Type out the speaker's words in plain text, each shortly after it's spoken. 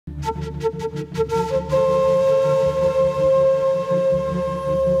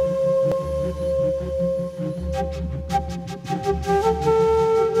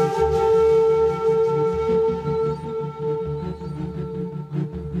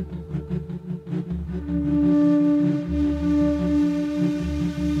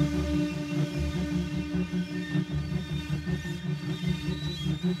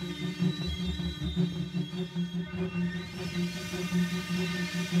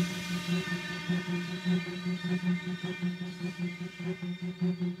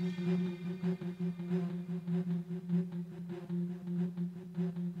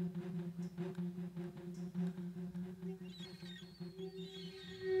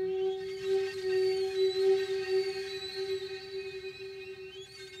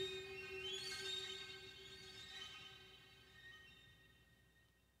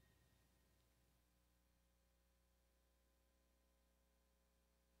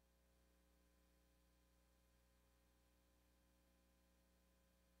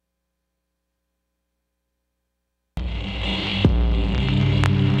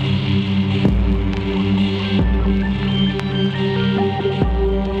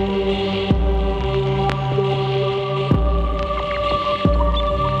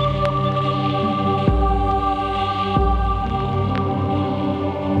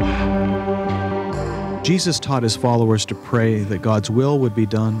Jesus taught his followers to pray that God's will would be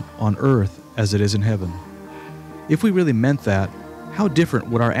done on earth as it is in heaven. If we really meant that, how different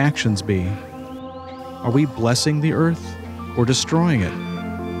would our actions be? Are we blessing the earth or destroying it?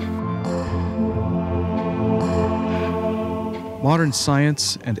 Modern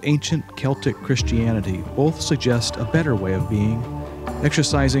science and ancient Celtic Christianity both suggest a better way of being,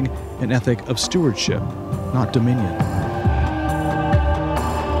 exercising an ethic of stewardship, not dominion.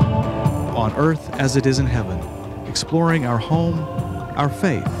 On earth as it is in heaven, exploring our home, our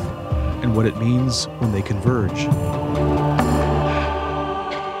faith, and what it means when they converge.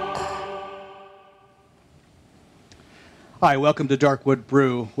 Hi, welcome to Darkwood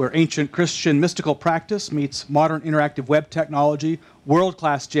Brew, where ancient Christian mystical practice meets modern interactive web technology,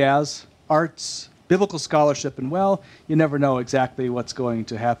 world-class jazz, arts, biblical scholarship, and well, you never know exactly what's going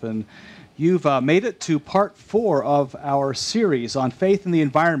to happen. You've made it to part 4 of our series on faith and the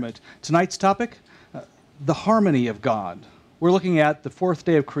environment. Tonight's topic, the harmony of God. We're looking at the 4th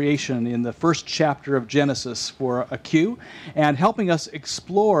day of creation in the 1st chapter of Genesis for a cue, and helping us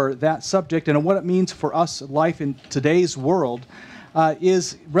explore that subject and what it means for us life in today's world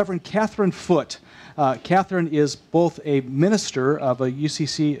is Reverend Catherine Foote. Catherine is both a minister of a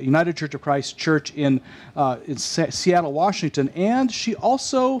UCC, United Church of Christ church in Seattle, Washington, and she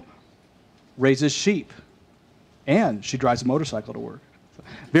also raises sheep, and she drives a motorcycle to work.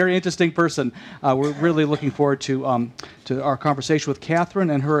 Very interesting person. We're really looking forward to our conversation with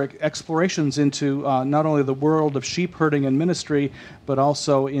Catherine and her explorations into not only the world of sheep herding and ministry, but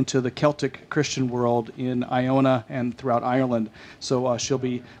also into the Celtic Christian world in Iona and throughout Ireland. So she'll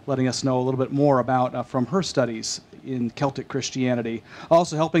be letting us know a little bit more about from her studies in Celtic Christianity.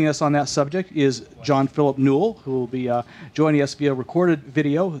 Also helping us on that subject is John Philip Newell, who will be joining us via recorded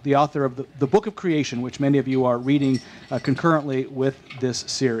video, the author of the Book of Creation, which many of you are reading concurrently with this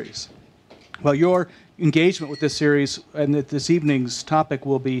series. Well, your engagement with this series and this evening's topic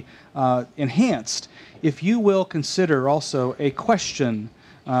will be enhanced if you will consider also a question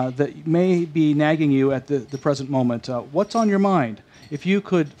that may be nagging you at the present moment. What's on your mind? If you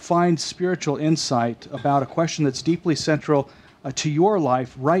could find spiritual insight about a question that's deeply central to your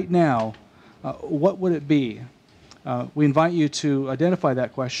life right now, what would it be? We invite you to identify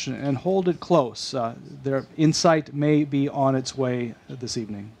that question and hold it close. Their insight may be on its way this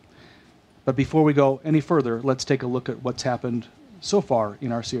evening. But before we go any further, let's take a look at what's happened so far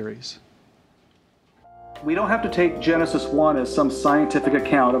in our series. We don't have to take Genesis 1 as some scientific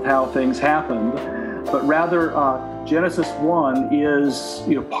account of how things happened, but rather Genesis 1 is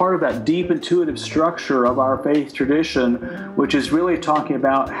part of that deep intuitive structure of our faith tradition, which is really talking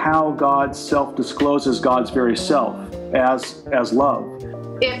about how God self-discloses God's very self as love.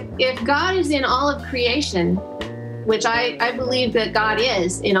 If God is in all of creation, which I believe that God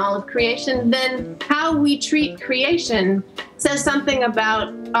is in all of creation, then how we treat creation says something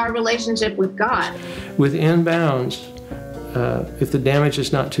about our relationship with God. Within bounds, if the damage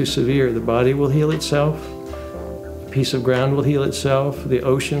is not too severe, the body will heal itself, a piece of ground will heal itself, the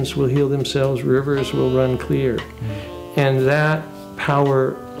oceans will heal themselves, rivers will run clear. And that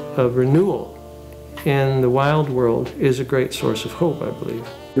power of renewal in the wild world is a great source of hope, I believe.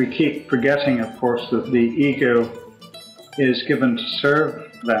 We keep forgetting, of course, that the ego is given to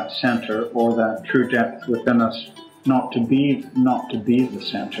serve that center or that true depth within us, not to be the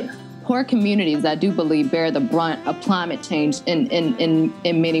center. poor communities, I do believe, bear the brunt of climate change in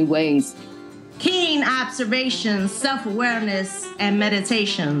many ways. Keen observations, self-awareness, and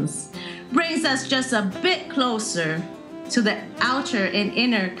meditations brings us just a bit closer to the outer and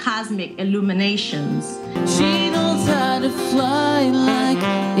inner cosmic illuminations. She knows how to fly like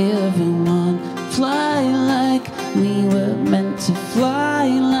everyone, fly like we were meant to fly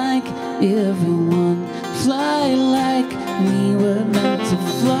like everyone, fly like we were meant to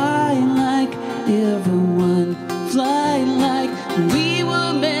fly like everyone, fly like we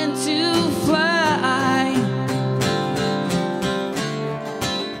were meant to fly.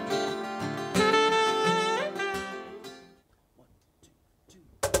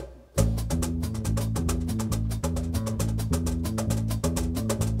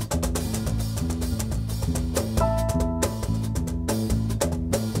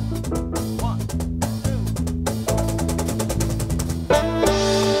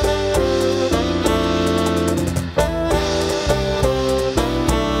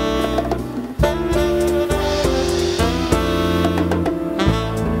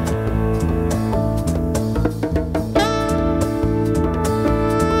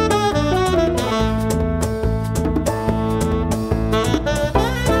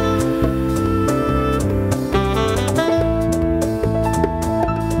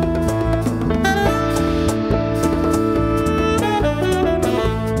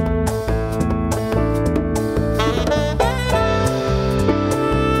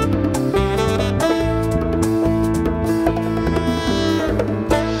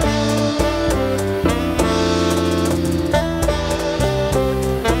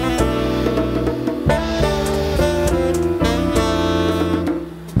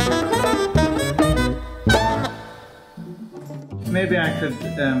 Maybe I could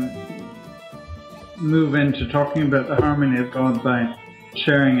move into talking about the harmony of God by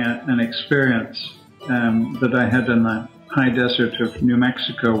sharing an experience that I had in the high desert of New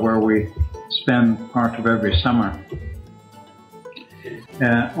Mexico, where we spend part of every summer.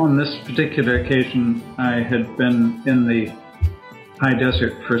 On this particular occasion, I had been in the high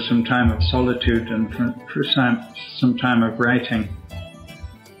desert for some time of solitude and for some time of writing.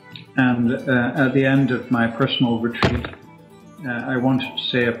 And at the end of my personal retreat, I wanted to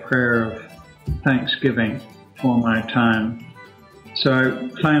say a prayer of thanksgiving for my time. So I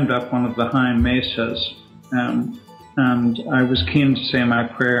climbed up one of the high mesas, and I was keen to say my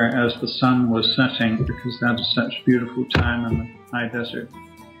prayer as the sun was setting, because that is such a beautiful time in the high desert.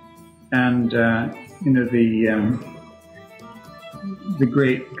 And you know, the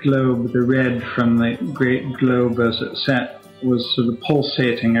great globe, the red from the great globe as it set, was sort of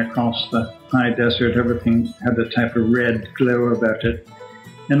pulsating across the high desert. Everything had a type of red glow about it,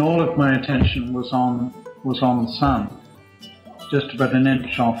 and all of my attention was on the sun, just about an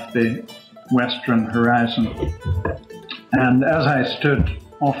inch off the western horizon. And as I stood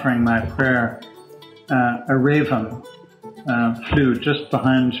offering my prayer, a raven flew just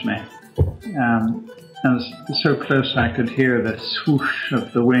behind me, and so close I could hear the swoosh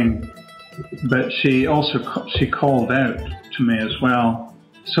of the wing. But she called out to me as well.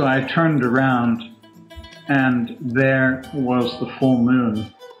 So I turned around, and there was the full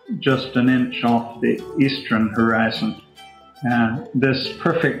moon, just an inch off the eastern horizon. This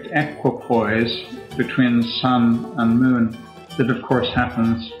perfect equipoise between sun and moon that of course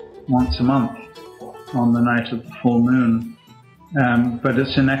happens once a month on the night of the full moon. But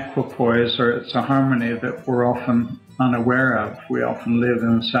it's an equipoise, or it's a harmony that we're often unaware of. We often live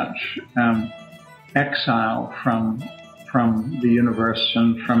in such exile from the universe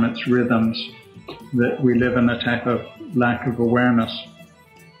and from its rhythms that we live in a type of lack of awareness.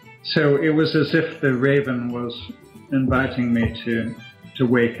 So it was as if the raven was inviting me to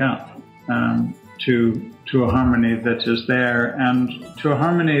wake up to a harmony that is there, and to a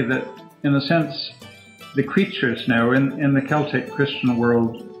harmony that, in a sense, the creatures now in the Celtic Christian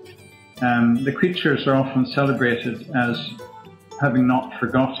world, the creatures are often celebrated as having not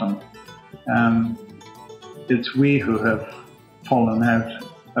forgotten. It's we who have fallen out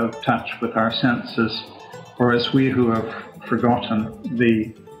of touch with our senses, or it's we who have forgotten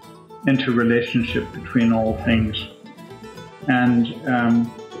the interrelationship between all things. And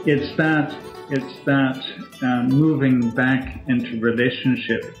it's that moving back into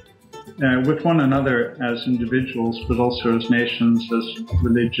relationship with one another as individuals, but also as nations, as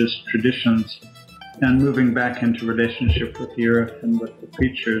religious traditions, and moving back into relationship with the earth and with the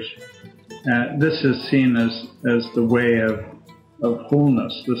creatures. This is seen as the way of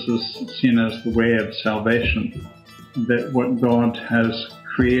wholeness. This is seen as the way of salvation, that what God has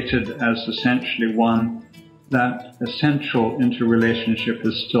created as essentially one that essential interrelationship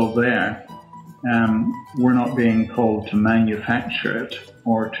is still there. We're not being called to manufacture it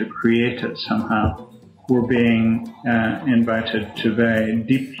or to create it somehow. We're being invited to very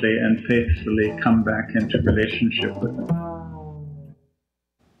deeply and faithfully come back into relationship with it.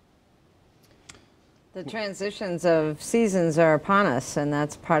 The transitions of seasons are upon us, and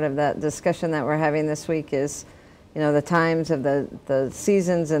that's part of that discussion that we're having this week is, you know, the times of the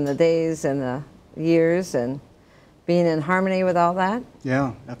seasons and the days and the years and being in harmony with all that.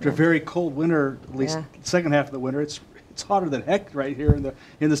 Yeah, after a very cold winter, at least the second half of the winter, it's hotter than heck right here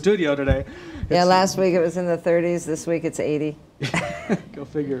in the studio today. Yeah, last week it was in the 30s. This week it's 80. Go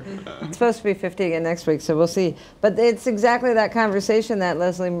figure. It's supposed to be 50 again next week, so we'll see. But it's exactly that conversation that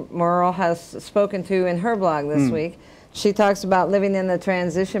Leslie Morrill has spoken to in her blog this week. She talks about living in the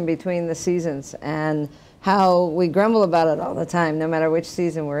transition between the seasons and how we grumble about it all the time, no matter which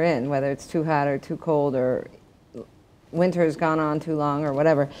season we're in, whether it's too hot or too cold or winter has gone on too long or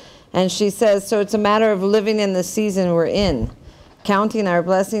whatever. And she says, so it's a matter of living in the season we're in, counting our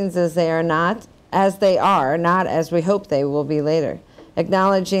blessings as they are, not as we hope they will be later,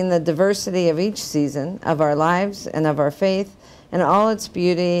 acknowledging the diversity of each season of our lives and of our faith and all its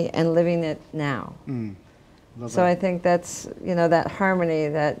beauty and living it now. So I think that's, you know, that harmony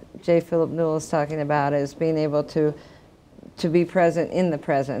that J. Philip Newell is talking about is being able to be present in the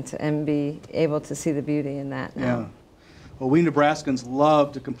present and be able to see the beauty in that now. Yeah. Well, we Nebraskans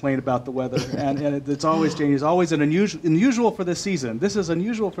love to complain about the weather, and it's always changing. It's always unusual for the season. This is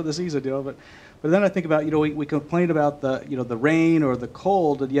unusual for the season, you know. But then I think about, you know, we complain about the rain or the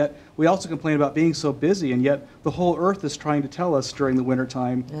cold, and yet we also complain about being so busy, and yet the whole earth is trying to tell us during the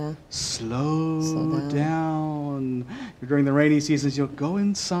wintertime, slow down. During the rainy seasons, you'll go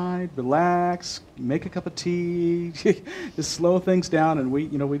inside, relax, make a cup of tea, just slow things down, and we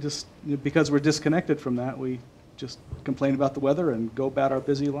just, because we're disconnected from that, we just complain about the weather and go about our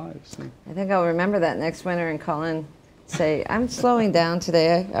busy lives. I think I'll remember that next winter and call in, say, I'm slowing down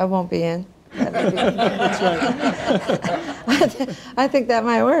today. I won't be in. That's right. I think that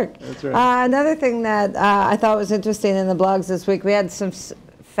might work. That's right. Another thing that I thought was interesting in the blogs this week, we had some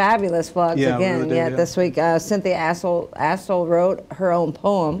fabulous blogs this week. Cynthia Assel wrote her own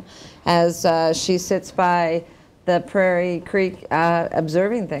poem as she sits by the Prairie Creek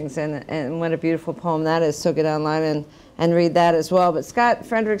observing things, and what a beautiful poem that is. So get online and read that as well. But Scott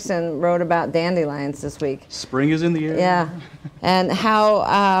Fredrickson wrote about dandelions this week. Spring is in the air. Yeah, and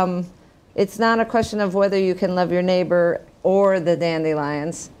how it's not a question of whether you can love your neighbor or the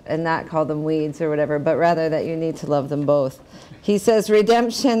dandelions and not call them weeds or whatever, but rather that you need to love them both. He says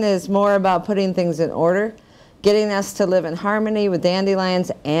redemption is more about putting things in order, getting us to live in harmony with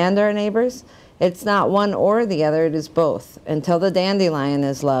dandelions and our neighbors. It's not one or the other, it is both. Until the dandelion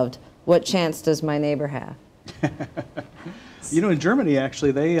is loved, what chance does my neighbor have? You know, in Germany,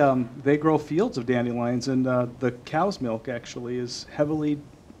 actually, they grow fields of dandelions, and the cow's milk actually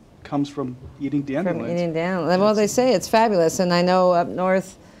comes from eating dandelions. From eating dandelions. Well, they say it's fabulous, and I know up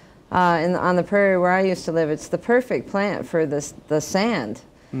north on the prairie where I used to live, it's the perfect plant for the sand.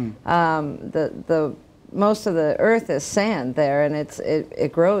 Most of the earth is sand there, and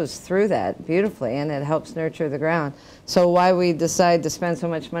it grows through that beautifully, and it helps nurture the ground. So why we decide to spend so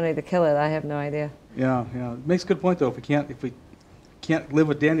much money to kill it, I have no idea. Yeah. It makes a good point, though. If we can't live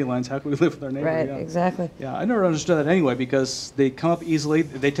with dandelions, how can we live with our neighbor? Right, yeah. Exactly. Yeah, I never understood that anyway, because they come up easily.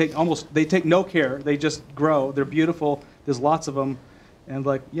 They take no care. They just grow. They're beautiful. There's lots of them. And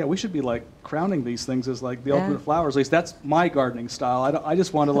we should be crowning these things as the ultimate flowers. At least that's my gardening style. I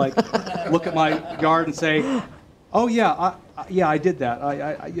just want to look at my yard and say, oh yeah, I did that.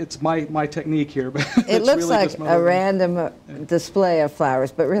 It's my technique here. But it looks really like a random display of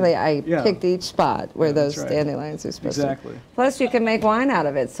flowers, but really I picked each spot where those dandelions are supposed to. Plus you can make wine out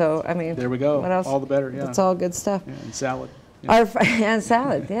of it. So I mean, there we go. What else? All the better. Yeah. It's all good stuff. Yeah, and salad. Yeah. And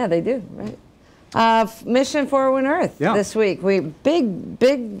salad. Yeah, they do. Right. Mission Forward Earth this week. We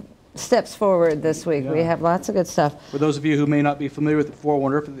big steps forward this week. We have lots of good stuff. For those of you who may not be familiar with the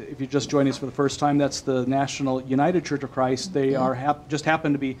Forward Earth, if you're just joining us for the first time, that's the National United Church of Christ. They just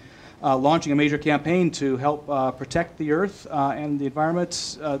happen to be launching a major campaign to help protect the earth and the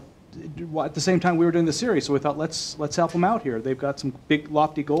environment. At the same time we were doing the series, so we thought let's help them out here. They've got some big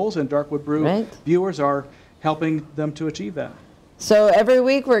lofty goals, and Darkwood Brew viewers are helping them to achieve that. So every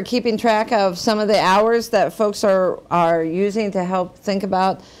week we're keeping track of some of the hours that folks are using to help think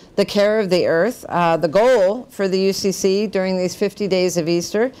about the care of the earth. The goal for the UCC during these 50 days of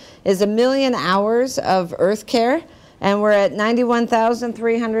Easter is 1 million hours of earth care, and we're at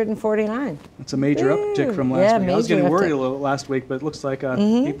 91,349. It's a major uptick from last week. I was getting worried a little last week, but it looks like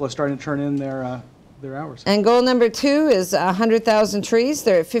people are starting to turn in their their hours. And goal number 2 is 100,000 trees.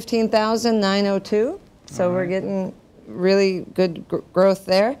 They're at 15,902. So we're getting really good growth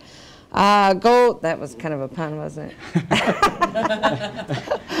there. That was kind of a pun, wasn't it?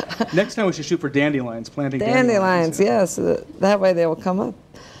 Next time we should shoot for dandelions, planting dandelions, yes. That way they will come up.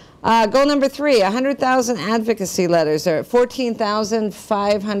 Goal number 3, 100,000 advocacy letters. They're at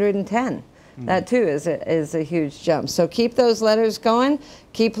 14,510. That too is a huge jump. So keep those letters going,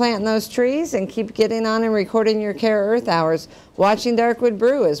 keep planting those trees, and keep getting on and recording your Care Earth hours. Watching Darkwood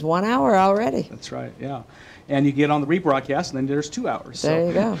Brew is 1 hour already. That's right, yeah. And you get on the rebroadcast, and then there's 2 hours. There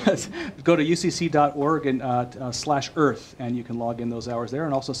you go. Go to ucc.org and /earth, and you can log in those hours there,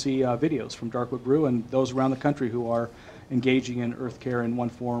 and also see videos from Darkwood Brew and those around the country who are engaging in earth care in one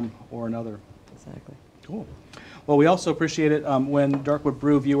form or another. Exactly. Cool. Well, we also appreciate it when Darkwood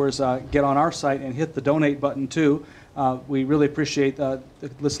Brew viewers get on our site and hit the donate button too. We really appreciate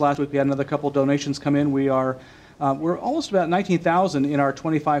this last week we had another couple donations come in. We're almost about 19,000 in our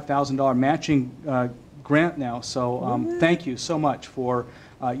 $25,000 matching grant now. So thank you so much for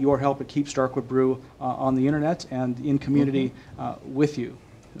your help. It keeps Darkwood Brew on the internet and in community with you.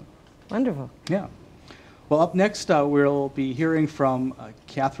 Wonderful. Yeah. Well, up next we'll be hearing from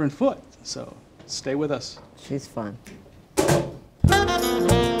Catherine Foote. So stay with us. She's fun.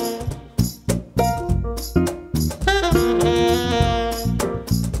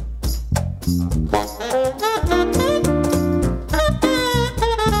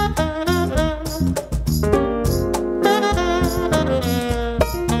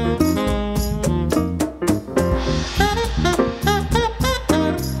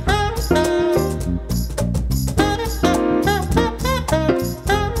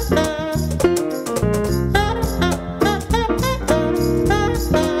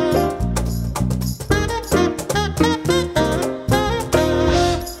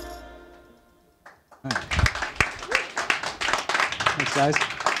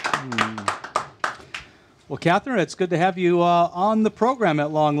 Catherine, it's good to have you on the program at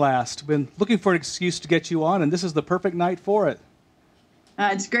long last. Been looking for an excuse to get you on, and this is the perfect night for it.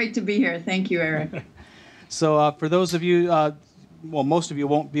 It's great to be here. Thank you, Eric. So for those of you, well, most of you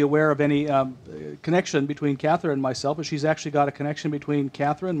won't be aware of any connection between Catherine and myself, but she's actually got a connection between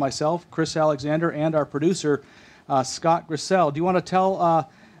Catherine, myself, Chris Alexander, and our producer, Scott Grissell. Do you want to tell our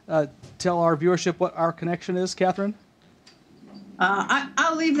viewership what our connection is, Catherine?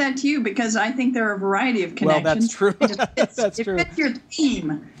 I'll leave that to you because I think there are a variety of connections. Well, that's true. That's true. It fits your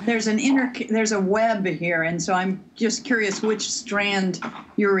theme. There's a web here, and so I'm just curious which strand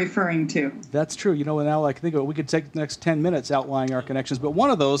you're referring to. That's true. You know, now I can think of it, we could take the next 10 minutes outlining our connections. But one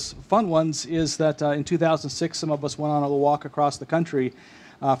of those fun ones is that in 2006, some of us went on a walk across the country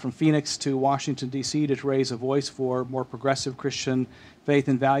from Phoenix to Washington, D.C. to raise a voice for more progressive Christian faith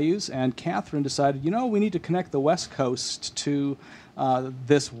and values. And Catherine decided, you know, we need to connect the West Coast to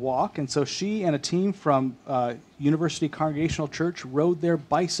this walk. And so she and a team from University Congregational Church rode their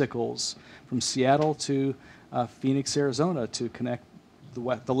bicycles from Seattle to Phoenix, Arizona to connect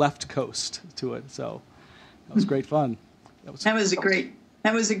the left coast to it. So that was great fun. That was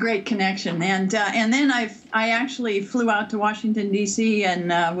a great connection. And then I actually flew out to Washington, D.C.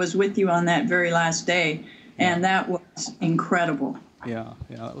 and was with you on that very last day. And that was incredible. Yeah,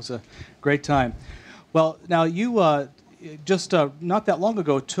 that was a great time. Well, now you just not that long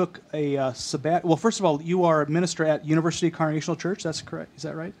ago took a sabbat. Well, first of all, you are a minister at University Congregational Church. That's correct. Is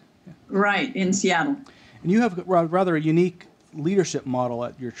that right? Yeah. Right, in Seattle. And you have rather a unique leadership model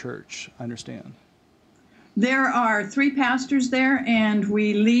at your church, I understand. There are 3 pastors there, and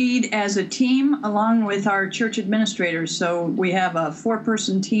we lead as a team along with our church administrators. So we have a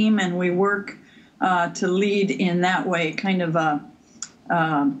 4-person team, and we work to lead in that way. Kind of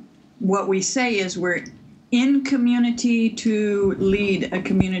what we say is we're in community to lead a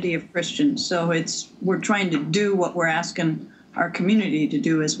community of Christians. So we're trying to do what we're asking our community to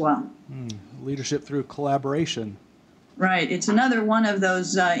do as well. Leadership through collaboration. Right. It's another one of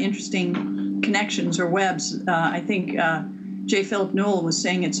those interesting connections or webs. I think J. Philip Newell was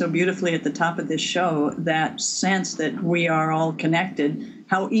saying it so beautifully at the top of this show, that sense that we are all connected,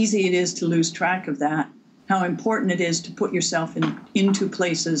 how easy it is to lose track of that, how important it is to put yourself into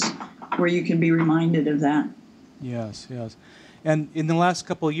places where you can be reminded of that. Yes. And in the last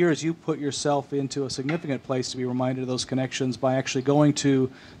couple of years, you put yourself into a significant place to be reminded of those connections by actually going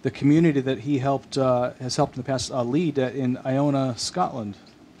to the community that he has helped in the past lead in Iona, Scotland.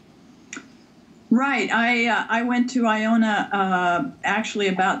 Right. I went to Iona actually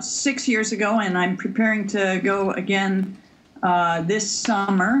about 6 years ago, and I'm preparing to go again this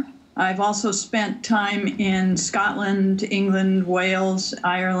summer. I've also spent time in Scotland, England, Wales,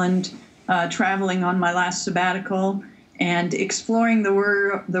 Ireland, traveling on my last sabbatical and exploring the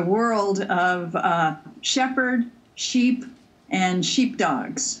world of shepherd, sheep, and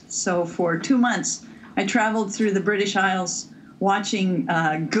sheepdogs. So for 2 months, I traveled through the British Isles watching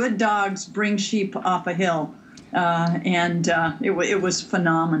good dogs bring sheep off a hill, and it was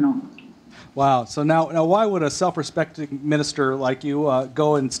phenomenal. Wow. So now why would a self-respecting minister like you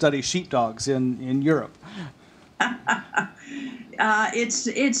go and study sheepdogs in Europe?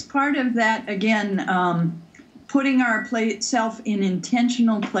 It's part of that, again, putting ourselves in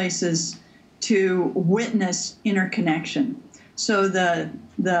intentional places to witness interconnection. So the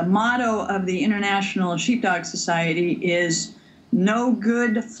motto of the International Sheepdog Society is no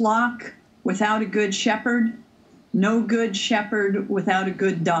good flock without a good shepherd, no good shepherd without a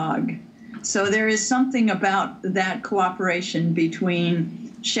good dog. So there is something about that cooperation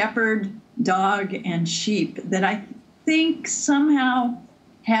between shepherd, dog, and sheep that I think somehow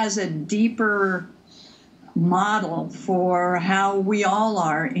has a deeper model for how we all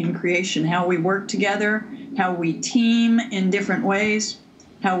are in creation, how we work together, how we team in different ways,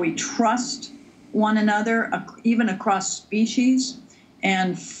 how we trust one another, even across species,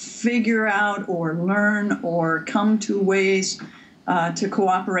 and figure out or learn or come to ways to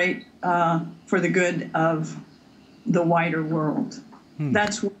cooperate for the good of the wider world.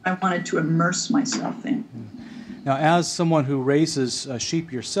 That's what I wanted to immerse myself in. Now, as someone who raises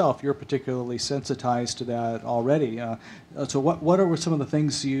sheep yourself, you're particularly sensitized to that already. So what were some of the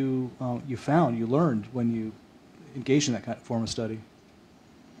things you found, you learned when you engaged in that kind of form of study?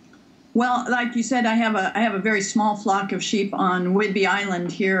 Well, like you said, I have a very small flock of sheep on Whidbey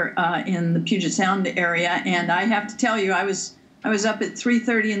Island here in the Puget Sound area, and I have to tell you, I was up at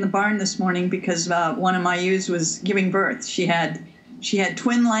 3:30 in the barn this morning because one of my ewes was giving birth. She had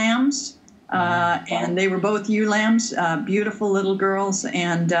twin lambs. And they were both ewe lambs, beautiful little girls,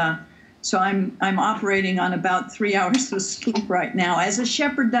 and so I'm operating on about 3 hours of sleep right now, as a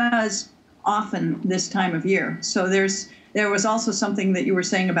shepherd does often this time of year. So there was also something that you were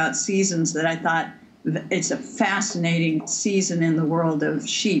saying about seasons that I thought it's a fascinating season in the world of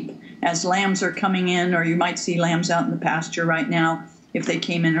sheep, as lambs are coming in, or you might see lambs out in the pasture right now if they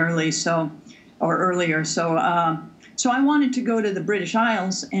came in earlier. So I wanted to go to the British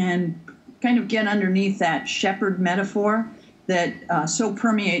Isles and kind of get underneath that shepherd metaphor that so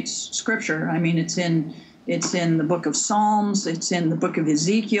permeates Scripture. I mean, it's in the book of Psalms, it's in the book of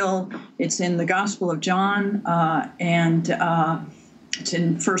Ezekiel, it's in the Gospel of John, and it's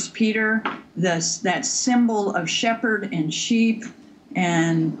in 1 Peter. That symbol of shepherd and sheep,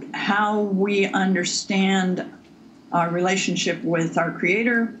 and how we understand our relationship with our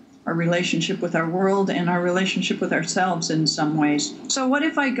Creator, our relationship with our world, and our relationship with ourselves in some ways. So what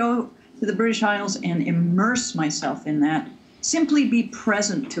if I go to the British Isles and immerse myself in that, simply be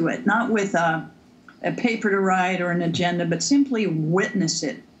present to it, not with a paper to write or an agenda, but simply witness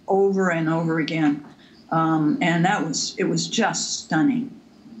it over and over again. And it was just stunning.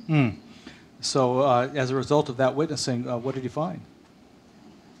 So as a result of that witnessing, what did you find?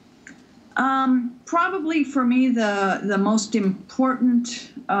 Probably for me, the most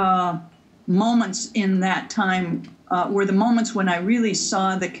important moments in that time were the moments when I really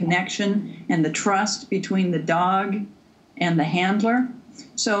saw the connection and the trust between the dog and the handler.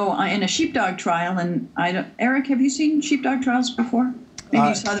 So in a sheepdog trial, and Eric, have you seen sheepdog trials before? Maybe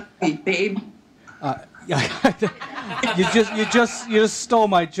you saw the movie Babe. You just stole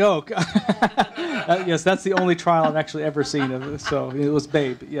my joke. Yes, that's the only trial I've actually ever seen of it. So it was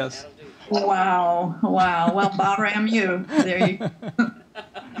Babe. Yes. Wow. Well, Bahram you. There you go.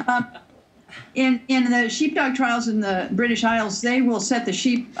 In the sheepdog trials in the British Isles, they will set the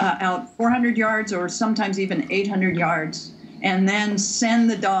sheep out 400 yards or sometimes even 800 yards, and then send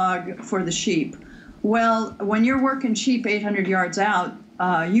the dog for the sheep. Well, when you're working sheep 800 yards out,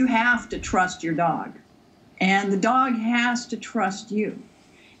 you have to trust your dog, and the dog has to trust you.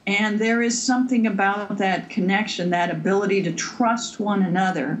 And there is something about that connection, that ability to trust one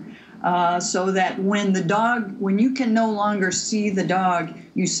another, so that when you can no longer see the dog,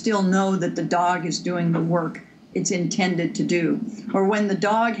 you still know that the dog is doing the work it's intended to do. Or when the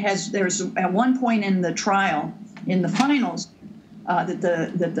dog there's at one point in the trial, in the finals, that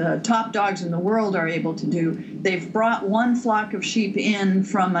the top dogs in the world are able to do, they've brought one flock of sheep in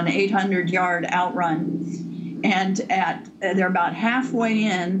from an 800-yard outrun. And they're about halfway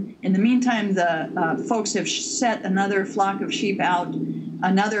in. In the meantime, the folks have set another flock of sheep out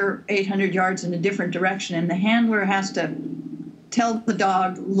another 800 yards in a different direction, and the handler has to tell the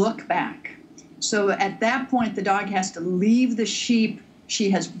dog, look back. So at that point, the dog has to leave the sheep she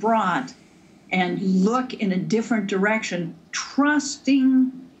has brought and look in a different direction,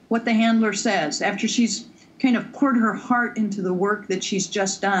 trusting what the handler says. After she's kind of poured her heart into the work that she's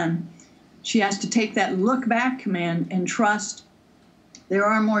just done, she has to take that look back command and trust there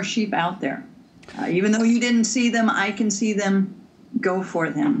are more sheep out there. Even though you didn't see them, I can see them. Go for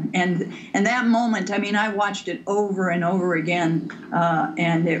them. And that moment, I mean, I watched it over and over again,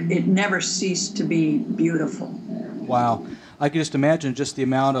 and it never ceased to be beautiful. Wow. I could just imagine just the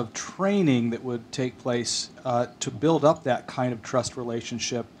amount of training that would take place to build up that kind of trust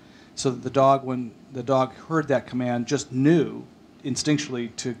relationship, so that the dog, when the dog heard that command, just knew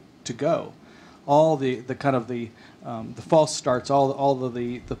instinctually to go. All the kind of the false starts, all of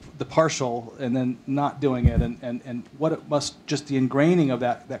the partial, and then not doing it, and what it must, just the ingraining of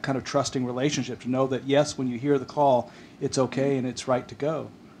that kind of trusting relationship, to know that yes, when you hear the call, it's okay and it's right to go.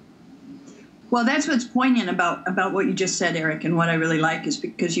 Well, that's what's poignant about what you just said, Eric, and what I really like is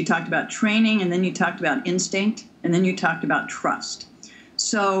because you talked about training, and then you talked about instinct, and then you talked about trust.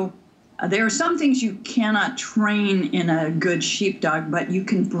 So there are some things you cannot train in a good sheepdog, but you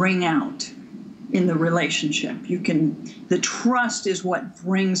can bring out in the relationship. The trust is what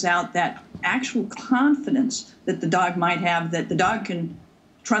brings out that actual confidence that the dog might have, that the dog can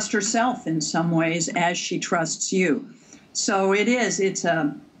trust herself in some ways as she trusts you. So it's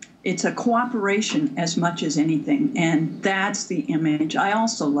a cooperation as much as anything, and that's the image I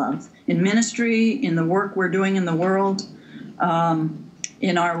also love in ministry, in the work we're doing in the world,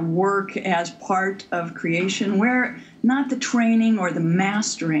 in our work as part of creation, where not the training or the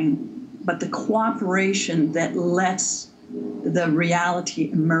mastering, but the cooperation that lets the reality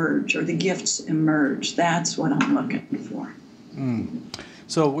emerge or the gifts emerge. That's what I'm looking for.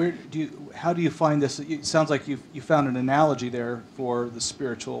 So how do you find this? It sounds like you found an analogy there for the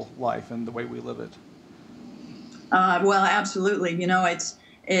spiritual life and the way we live it. Well, absolutely. You know,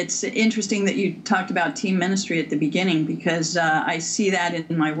 it's interesting that you talked about team ministry at the beginning, because I see that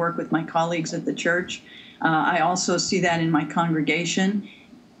in my work with my colleagues at the church. I also see that in my congregation.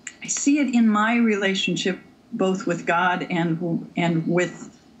 I see it in my relationship both with God and with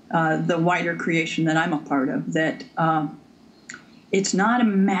the wider creation that I'm a part of, that it's not a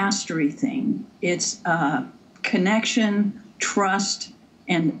mastery thing. It's connection, trust,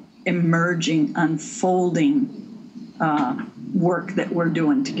 and emerging, unfolding work that we're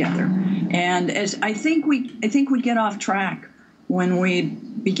doing together. And as I think we get off track when we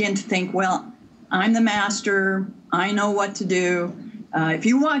begin to think, well, I'm the master, I know what to do. If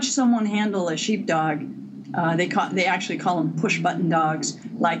you watch someone handle a sheepdog, they actually call them push-button dogs.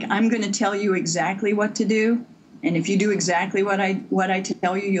 Like, I'm going to tell you exactly what to do, and if you do exactly what I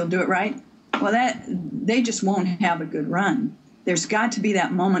tell you, you'll do it right. Well, they just won't have a good run. There's got to be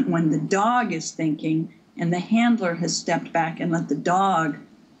that moment when the dog is thinking, and the handler has stepped back and let the dog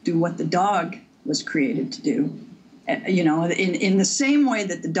do what the dog was created to do. You know, in the same way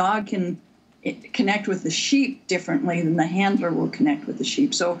that the dog can connect with the sheep differently than the handler will connect with the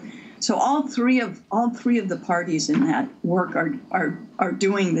sheep. So all three of the parties in that work are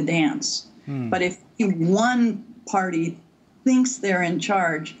doing the dance. But if one party thinks they're in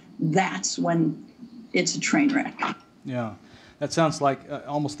charge, that's when it's a train wreck. Yeah, that sounds like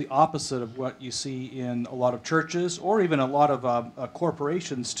almost the opposite of what you see in a lot of churches, or even a lot of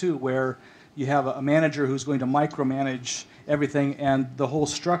corporations too, where you have a manager who's going to micromanage everything, and the whole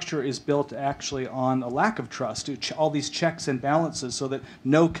structure is built actually on a lack of trust, all these checks and balances, so that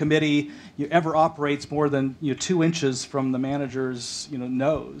no committee ever operates more than 2 inches from the manager's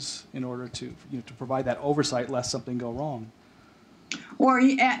nose, in order to to provide that oversight lest something go wrong. Or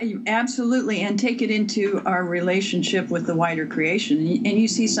absolutely, and take it into our relationship with the wider creation, and you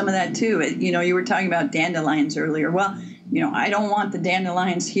see some of that too. You were talking about dandelions earlier. Well, I don't want the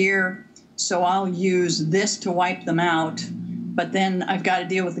dandelions here, so I'll use this to wipe them out, but then I've got to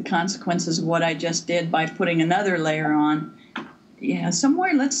deal with the consequences of what I just did by putting another layer on. Yeah,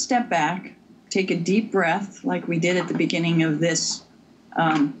 somewhere let's step back, take a deep breath like we did at the beginning of this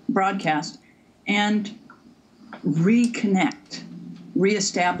broadcast, and reconnect,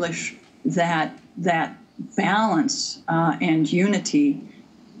 reestablish that balance and unity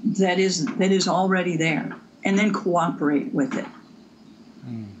that is already there, and then cooperate with it.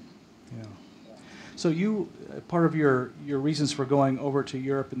 So part of your reasons for going over to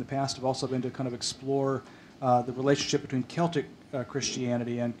Europe in the past have also been to kind of explore the relationship between Celtic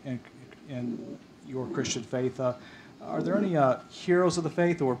Christianity and your Christian faith. Are there any heroes of the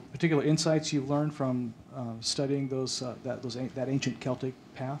faith or particular insights you've learned from studying that ancient Celtic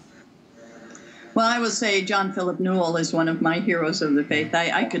path? Well, I will say John Philip Newell is one of my heroes of the faith.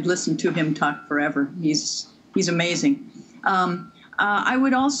 I could listen to him talk forever. He's amazing. I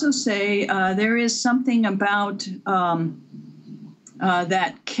would also say there is something about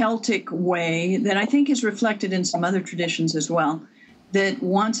that Celtic way that I think is reflected in some other traditions as well, that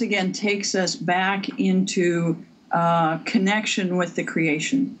once again takes us back into connection with the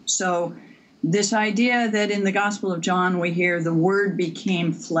creation. So this idea that in the Gospel of John we hear the Word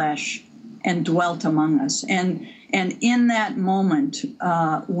became flesh and dwelt among us. And in that moment,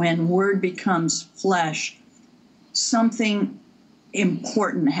 when Word becomes flesh, something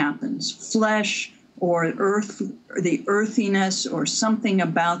important happens. Flesh or earth, or the earthiness, or something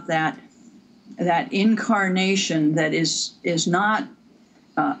about that incarnation that is not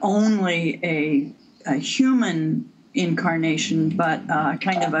only a human incarnation, but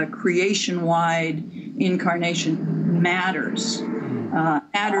kind of a creation-wide incarnation matters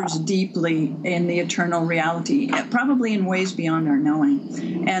deeply in the eternal reality, probably in ways beyond our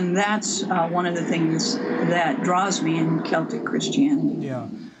knowing. And that's one of the things that draws me in Celtic Christianity. Yeah.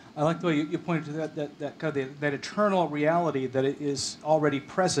 I like the way you pointed to that kind of that eternal reality that it is already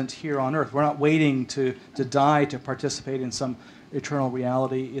present here on earth. We're not waiting to die to participate in some eternal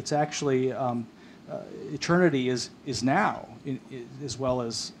reality. It's actually eternity is now, as well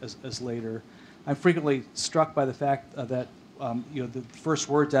as later. I'm frequently struck by the fact that the first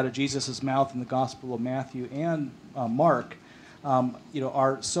words out of Jesus' mouth in the Gospel of Matthew and Mark,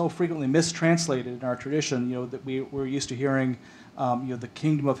 are so frequently mistranslated in our tradition. That we're used to hearing, the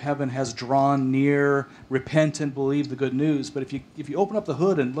kingdom of heaven has drawn near. Repent and believe the good news. But if you open up the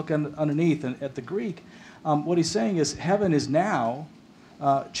hood and look underneath and at the Greek, what he's saying is heaven is now.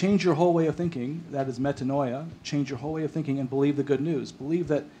 Change your whole way of thinking. That is metanoia. Change your whole way of thinking and believe the good news. Believe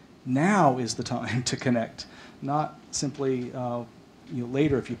that now is the time to connect, not simply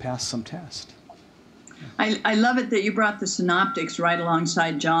later if you pass some test. I love it that you brought the synoptics right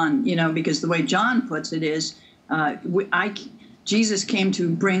alongside John, because the way John puts it is, Jesus came to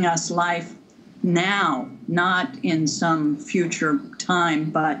bring us life now, not in some future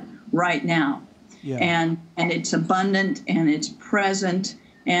time, but right now. Yeah. And it's abundant and it's present.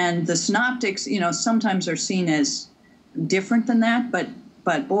 And the synoptics, sometimes are seen as different than that, but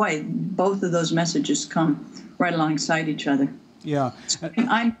boy, both of those messages come right alongside each other. Yeah.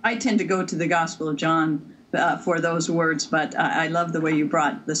 I tend to go to the Gospel of John for those words, but I love the way you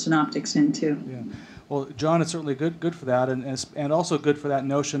brought the synoptics in too. Yeah. Well, John is certainly good for that, and also good for that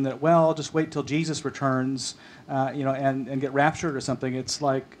notion that, well, just wait till Jesus returns, and get raptured or something. It's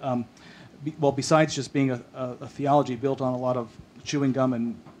like, besides just being a theology built on a lot of chewing gum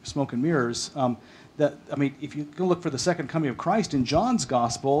and smoke and mirrors, if you go look for the second coming of Christ in John's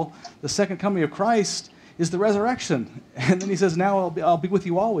Gospel, the second coming of Christ is the resurrection, and then he says, "Now I'll be with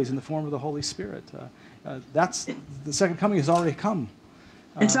you always in the form of the Holy Spirit." That's the second coming has already come.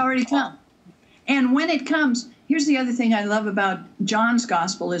 It's already come. And when it comes, here's the other thing I love about John's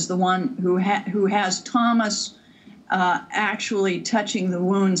Gospel is the one who has Thomas actually touching the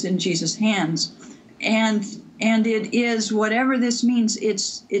wounds in Jesus' hands, and it is, whatever this means,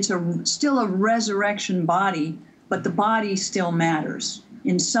 it's still a resurrection body, but the body still matters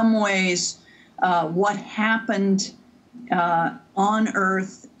in some ways. What happened on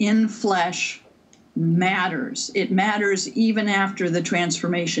earth in flesh matters. It matters even after the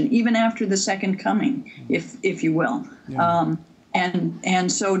transformation, even after the second coming, if you will. Yeah.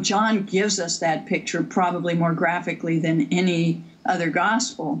 And so John gives us that picture probably more graphically than any other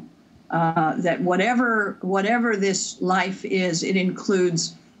gospel, that whatever this life is, it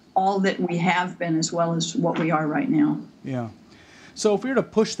includes all that we have been as well as what we are right now. Yeah. So if we were to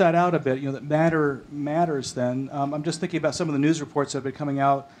push that out a bit, that matters then, I'm just thinking about some of the news reports that have been coming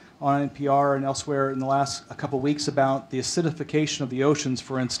out on NPR and elsewhere in the last couple of weeks about the acidification of the oceans,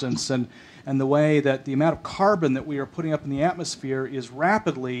 for instance, and the way that the amount of carbon that we are putting up in the atmosphere is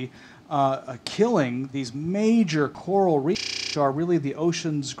rapidly killing these major coral reefs, which are really the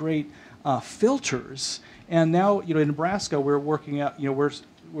ocean's great filters. And now, in Nebraska, we're working out,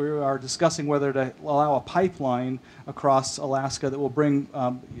 we are discussing whether to allow a pipeline across Alaska that will bring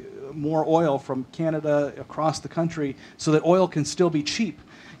more oil from Canada across the country, so that oil can still be cheap.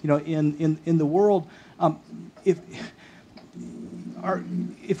 In the world, if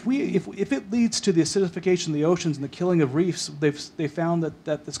it leads to the acidification of the oceans and the killing of reefs, they found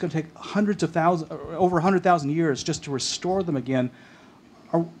that it's going to take over 100,000 years just to restore them again.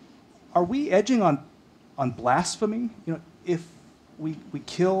 Are we edging on blasphemy? If we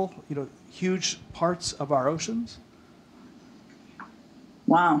kill huge parts of our oceans?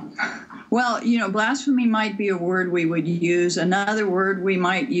 Wow. Well, blasphemy might be a word we would use. Another word we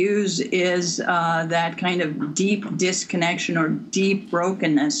might use is that kind of deep disconnection or deep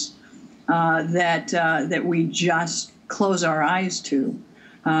brokenness that we just close our eyes to.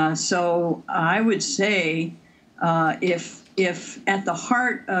 So I would say if if at the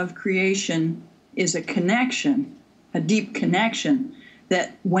heart of creation is a connection, a deep connection,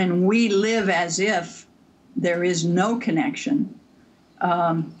 that when we live as if there is no connection,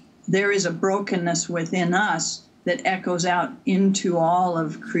 there is a brokenness within us that echoes out into all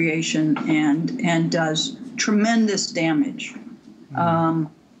of creation and does tremendous damage.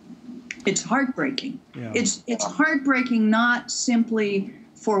 It's heartbreaking. Yeah. It's heartbreaking not simply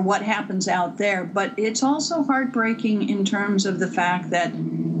for what happens out there, but it's also heartbreaking in terms of the fact that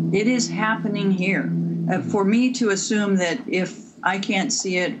it is happening here. For me to assume that if I can't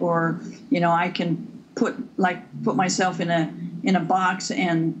see it, or I can put myself in a box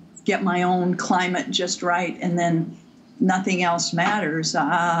and get my own climate just right, and then nothing else matters.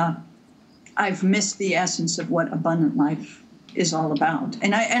 I've missed the essence of what abundant life is all about,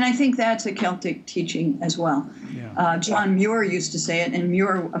 and I think that's a Celtic teaching as well. Yeah. John Muir used to say it, and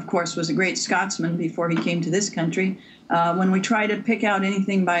Muir, of course, was a great Scotsman before he came to this country. When we try to pick out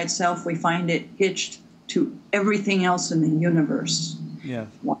anything by itself, we find it hitched to everything else in the universe. Yeah.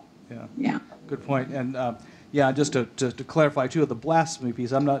 Yeah. Yeah. Good point. And just to clarify too, the blasphemy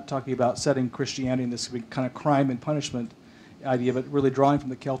piece, I'm not talking about setting Christianity in this kind of crime and punishment idea, but really drawing from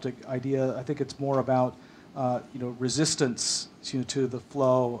the Celtic idea. I think it's more about resistance to the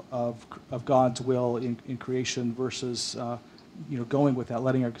flow of God's will in creation versus going with that,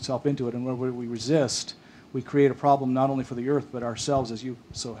 letting ourselves into it. And when we resist, we create a problem not only for the earth but ourselves, as you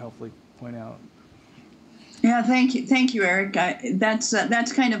so helpfully point out. Yeah, thank you, Eric.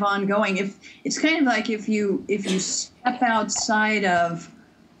 That's kind of ongoing. It's kind of like if you step outside of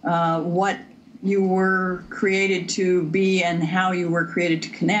what you were created to be and how you were created to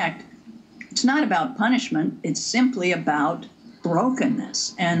connect. It's not about punishment. It's simply about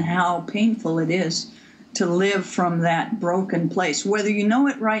brokenness and how painful it is to live from that broken place, whether you know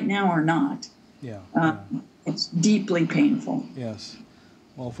it right now or not. Yeah. It's deeply painful. Yes.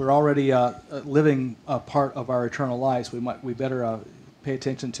 Well, if we're already living a part of our eternal lives, we better pay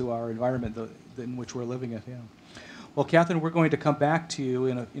attention to our environment in which we're living it. Yeah. Well, Catherine, we're going to come back to you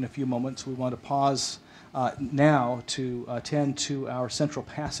in a few moments. We want to pause now to attend to our central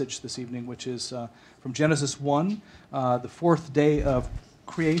passage this evening, which is from Genesis 1, the fourth day of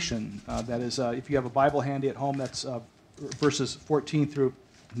creation. That is, if you have a Bible handy at home, that's verses 14 through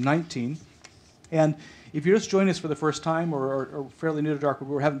 19. And if you're just joining us for the first time or fairly new to Darkwood,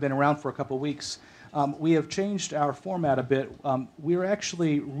 we haven't been around for a couple of weeks, we have changed our format a bit. We're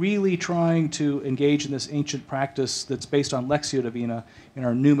actually really trying to engage in this ancient practice that's based on Lectio Divina in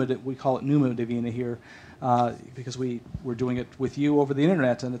our we call it Pneuma Divina here, because we're doing it with you over the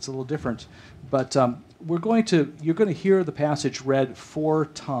internet, and it's a little different. But you're going to hear the passage read 4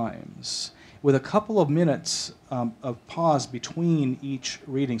 times, with a couple of minutes of pause between each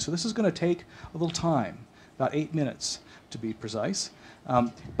reading. So this is going to take a little time, about 8 minutes to be precise.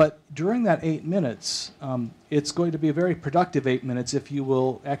 But during that 8 minutes, it's going to be a very productive 8 minutes if you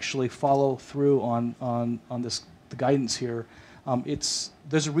will actually follow through on the guidance here.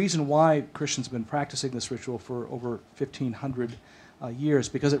 There's a reason why Christians have been practicing this ritual for over 1,500 years,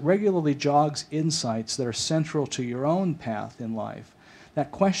 because it regularly jogs insights that are central to your own path in life. That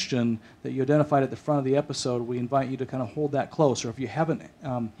question that you identified at the front of the episode, we invite you to kind of hold that close. Or if you haven't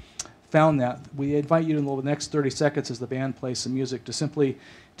found that, we invite you in the next 30 seconds as the band plays some music to simply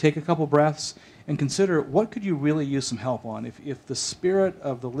take a couple breaths and consider, what could you really use some help on? If the Spirit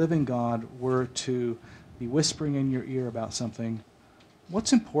of the living God were to be whispering in your ear about something,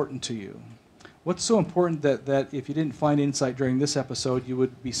 what's important to you? What's so important that if you didn't find insight during this episode, you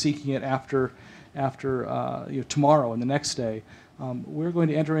would be seeking it after tomorrow and the next day? We're going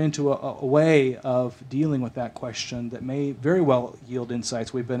to enter into a way of dealing with that question that may very well yield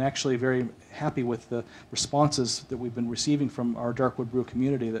insights. We've been actually very happy with the responses that we've been receiving from our Darkwood Brew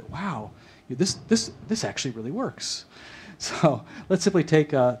community that, wow, this actually really works. So let's simply take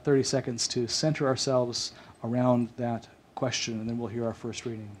 30 seconds to center ourselves around that question, and then we'll hear our first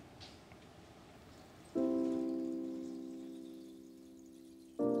reading.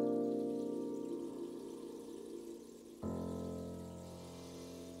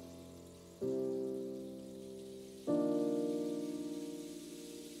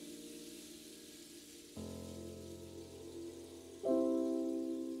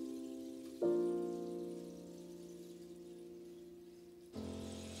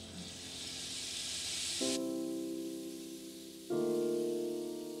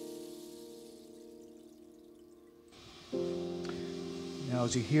 Now,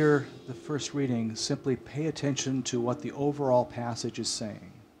 as you hear the first reading, simply pay attention to what the overall passage is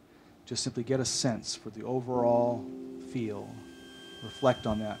saying. Just simply get a sense for the overall feel. Reflect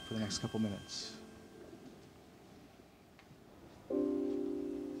on that for the next couple minutes.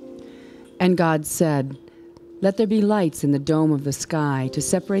 And God said, "Let there be lights in the dome of the sky to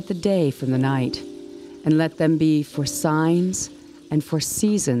separate the day from the night, and let them be for signs and for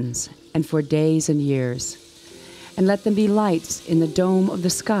seasons and for days and years. And let them be lights in the dome of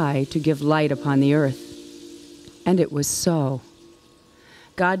the sky to give light upon the earth." And it was so.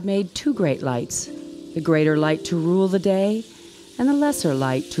 God made 2 great lights, the greater light to rule the day, and the lesser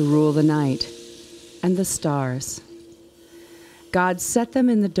light to rule the night, and the stars. God set them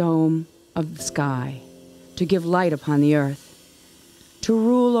in the dome of the sky to give light upon the earth, to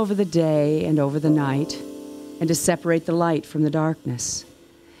rule over the day and over the night, and to separate the light from the darkness.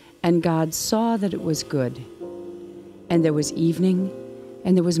 And God saw that it was good. And there was evening,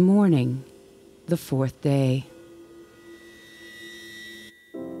 and there was morning, the 4th day.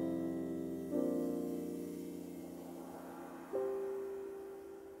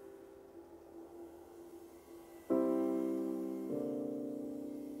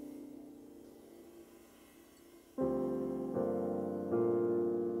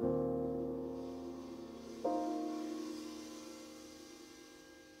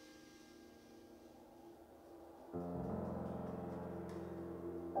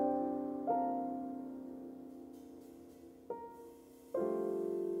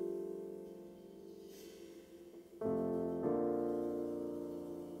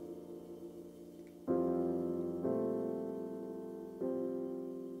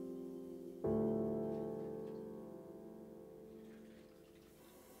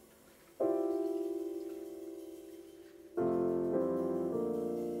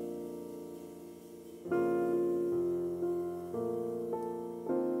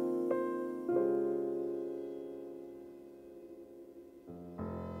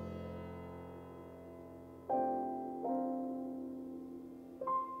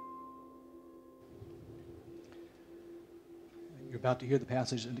 You're about to hear the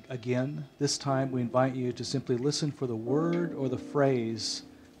passage again. This time we invite you to simply listen for the word or the phrase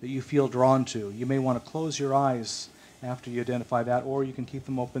that you feel drawn to. You may want to close your eyes after you identify that, or you can keep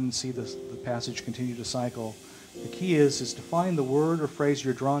them open and see the passage continue to cycle. The key is to find the word or phrase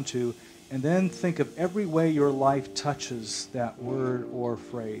you're drawn to, and then think of every way your life touches that word or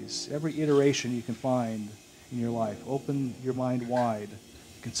phrase, every iteration you can find in your life. Open your mind wide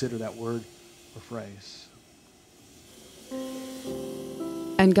to consider that word or phrase.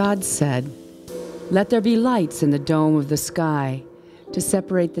 And God said, "Let there be lights in the dome of the sky to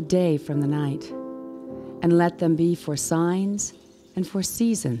separate the day from the night, and let them be for signs and for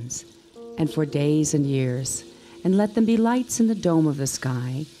seasons and for days and years, and let them be lights in the dome of the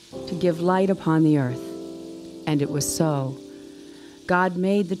sky to give light upon the earth." And it was so. God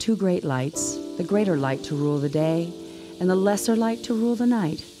made the 2 great lights, the greater light to rule the day, and the lesser light to rule the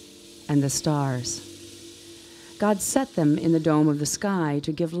night, and the stars. God set them in the dome of the sky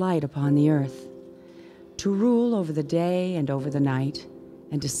to give light upon the earth, to rule over the day and over the night,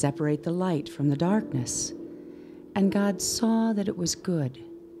 and to separate the light from the darkness. And God saw that it was good.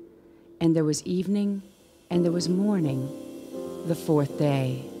 And there was evening, and there was morning, the 4th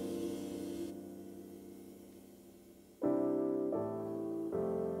day.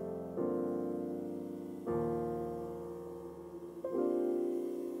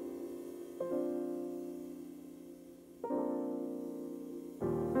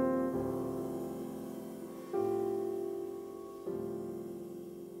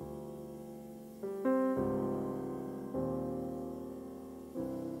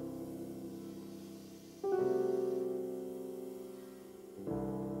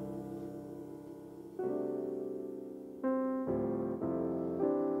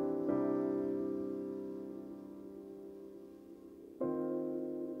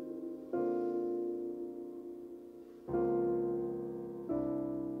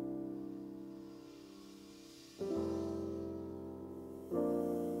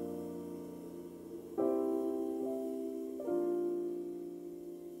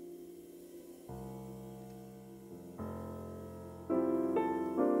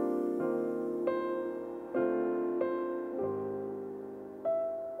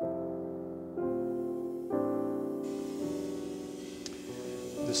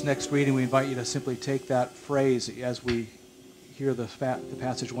 This next reading, we invite you to simply take that phrase as we hear the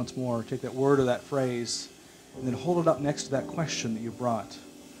passage once more. Take that word or that phrase, and then hold it up next to that question that you brought.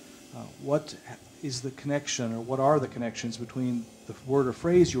 What is the connection, or what are the connections between the word or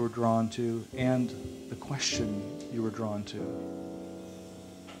phrase you were drawn to and the question you were drawn to?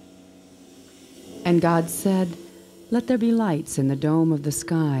 And God said, "Let there be lights in the dome of the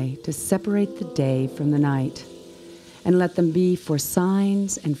sky to separate the day from the night, and let them be for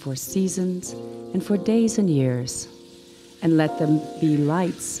signs and for seasons and for days and years, and let them be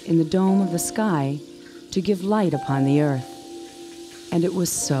lights in the dome of the sky to give light upon the earth. And it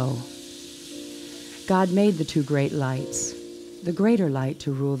was so. God made the two great lights, the greater light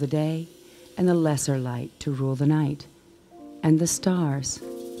to rule the day, and the lesser light to rule the night, and the stars.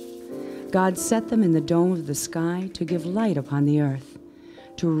 God set them in the dome of the sky to give light upon the earth,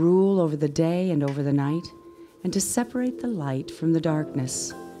 to rule over the day and over the night, and to separate the light from the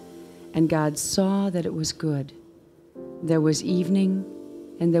darkness. And God saw that it was good. There was evening,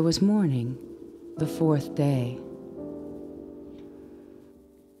 and there was morning, the fourth day.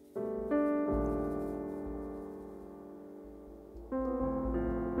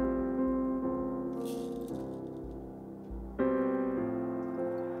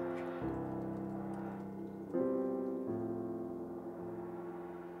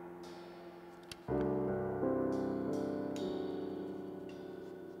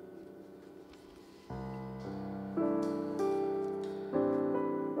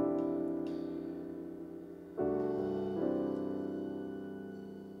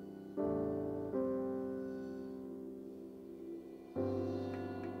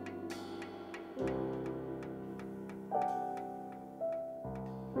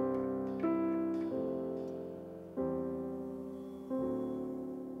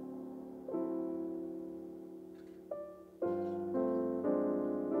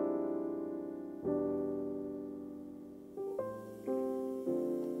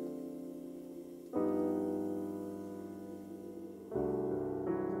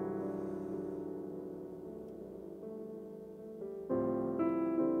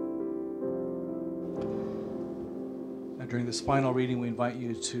 During this final reading, we invite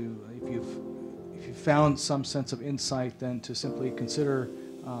you to, if you've found some sense of insight, then to simply consider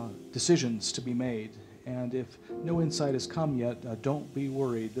decisions to be made. And if no insight has come yet, don't be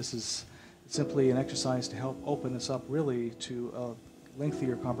worried. This is simply an exercise to help open us up really to a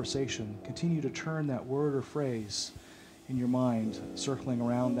lengthier conversation. Continue to turn that word or phrase in your mind, circling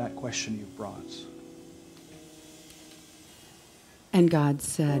around that question you've brought. And God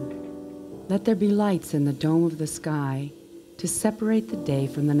said, "Let there be lights in the dome of the sky to separate the day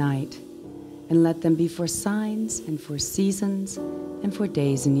from the night, and let them be for signs and for seasons and for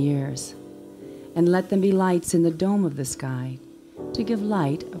days and years. And let them be lights in the dome of the sky to give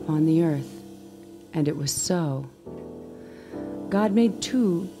light upon the earth." And it was so. God made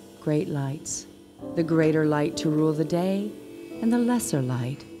two great lights, the greater light to rule the day, and the lesser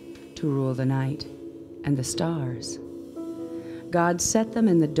light to rule the night, and the stars. God set them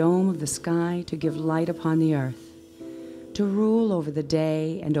in the dome of the sky to give light upon the earth, to rule over the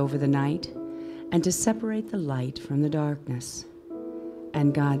day and over the night, and to separate the light from the darkness.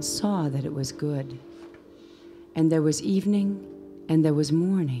 And God saw that it was good. And there was evening, and there was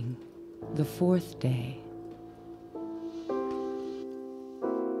morning, the fourth day.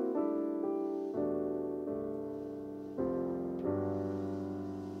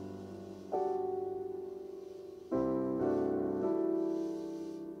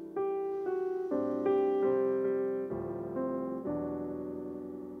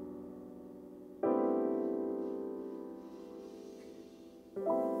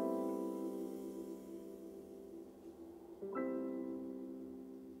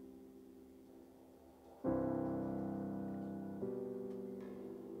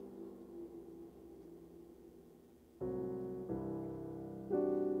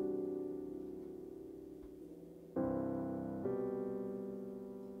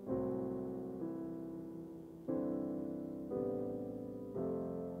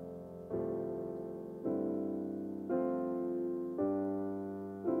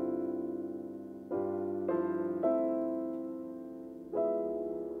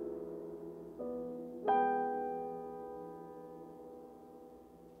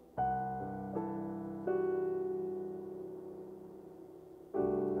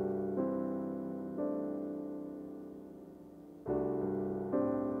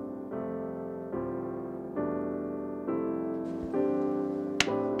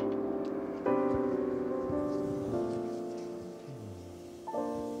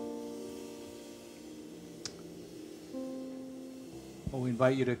 Well, we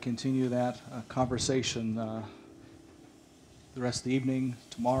invite you to continue that conversation the rest of the evening,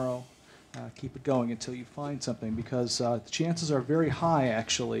 tomorrow. Keep it going until you find something, because the chances are very high,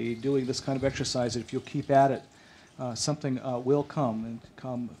 actually, doing this kind of exercise, that if you'll keep at it, something will come, and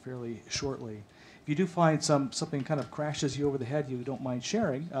come fairly shortly. If you do find something kind of crashes you over the head you don't mind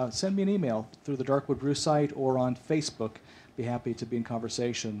sharing, send me an email through the Darkwood Brew site or on Facebook. Be happy to be in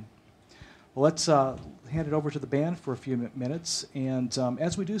conversation. Well, let's hand it over to the band for a few minutes. And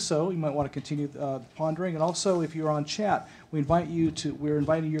as we do so, you might want to continue pondering. And also, if you're on chat, we're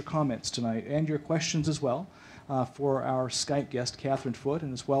inviting your comments tonight and your questions as well for our Skype guest, Catherine Foote,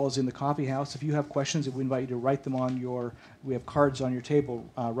 and as well as in the coffee house. If you have questions, we invite you to write them on we have cards on your table.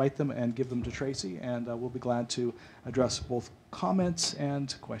 Write them and give them to Tracy, and we'll be glad to address both comments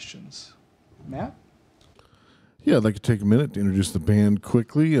and questions. Matt? Yeah, I'd like to take a minute to introduce the band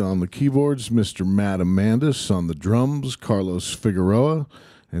quickly. On the keyboards, Mr. Matt Amandus. On the drums, Carlos Figueroa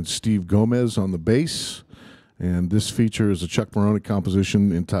and Steve Gomez on the bass. And this feature is a Chuck Maroney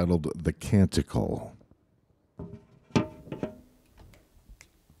composition entitled The Canticle.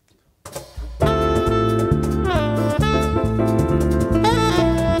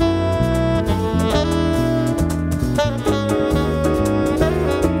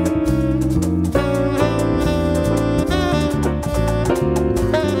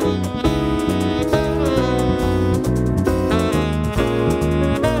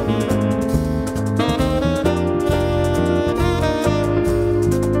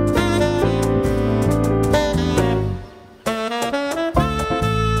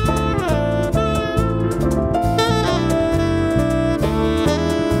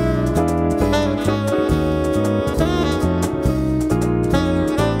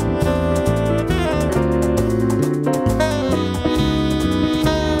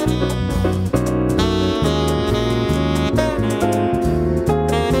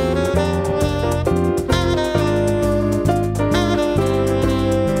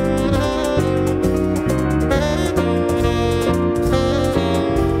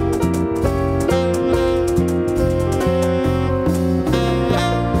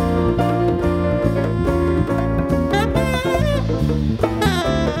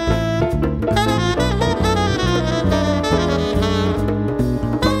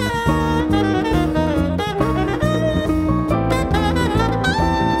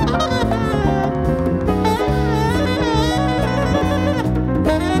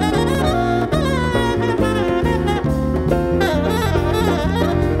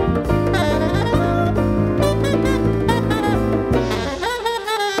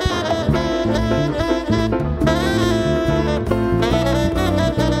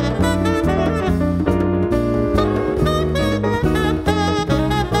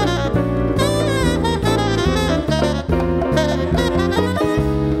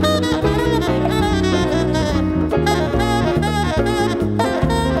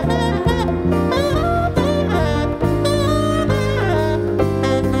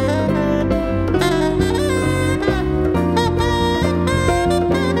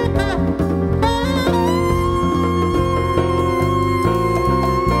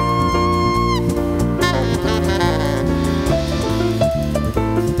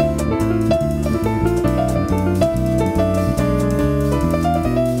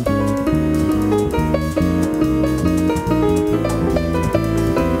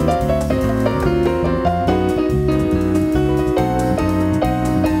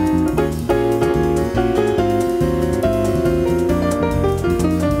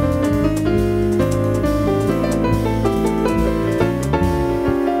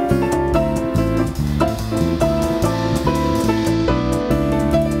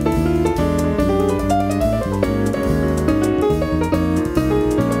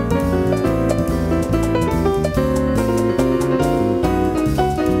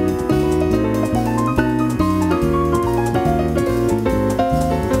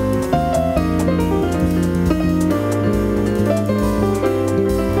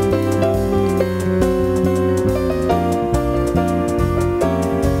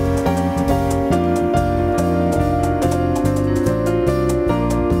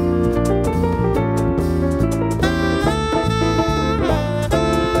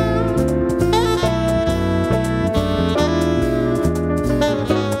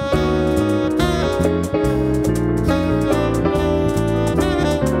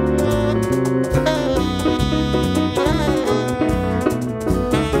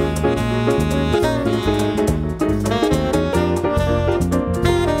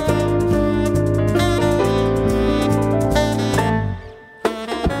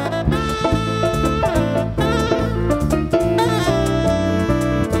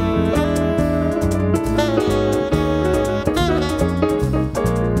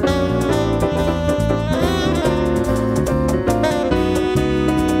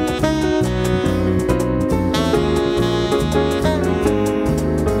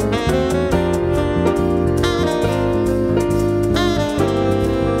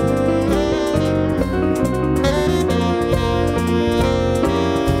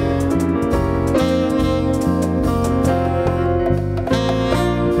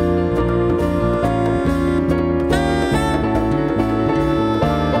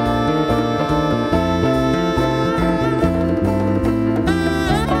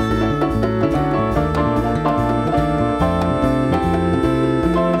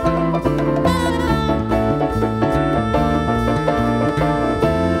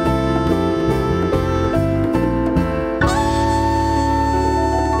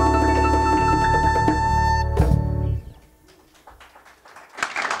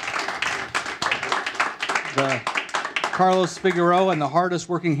 Carlos Figueroa and the hardest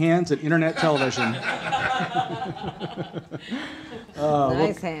working hands at internet television.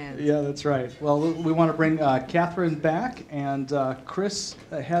 Nice hands. Yeah, that's right. Well, we want to bring Catherine back, and Chris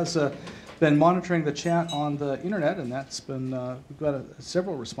has been monitoring the chat on the internet, and that's been, we've got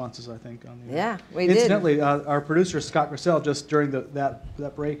several responses, I think, on the Yeah, we Incidentally, our producer, Scott Grissell, just during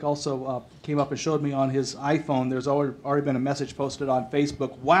that break also came up and showed me on his iPhone, there's already been a message posted on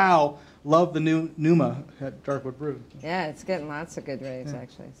Facebook. Wow, love the new Numa at Darkwood Brew. Yeah, it's getting lots of good raves,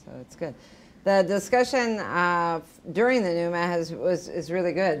 actually, so it's good. The discussion during the Numa is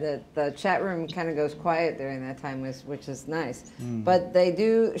really good. The chat room kind of goes quiet during that time, which is nice. But they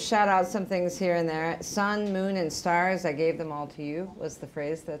do shout out some things here and there. Sun, moon, and stars, I gave them all to you, was the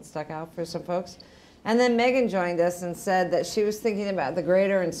phrase that stuck out for some folks. And then Megan joined us and said that she was thinking about the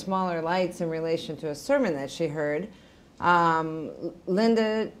greater and smaller lights in relation to a sermon that she heard.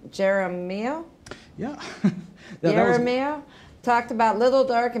 Linda Jeremio? Yeah. Jeremio? Talked about little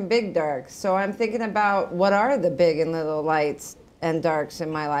dark and big dark. So I'm thinking about what are the big and little lights and darks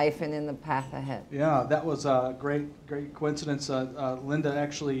in my life and in the path ahead. Yeah, that was a great coincidence. Linda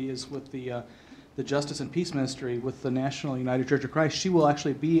actually is with the Justice and Peace Ministry with the National United Church of Christ. She will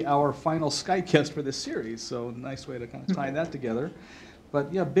actually be our final Skype guest for this series, so nice way to kind of tie that together.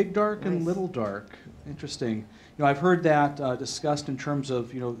 But yeah, big dark and little dark. Interesting. You know, I've heard that discussed in terms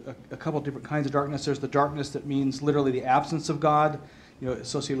of, you know, a couple of different kinds of darkness. There's the darkness that means literally the absence of God, you know,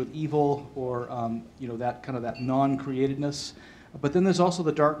 associated with evil or, you know, that kind of that non-createdness. But then there's also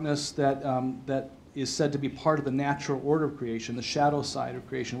the darkness that that is said to be part of the natural order of creation, the shadow side of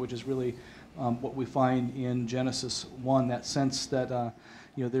creation, which is really what we find in Genesis 1, that sense that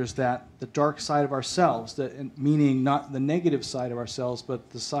you know, there's the dark side of ourselves, meaning not the negative side of ourselves, but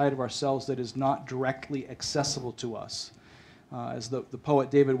the side of ourselves that is not directly accessible to us. As the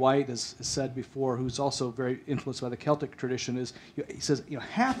poet David White has said before, who's also very influenced by the Celtic tradition, he says, you know,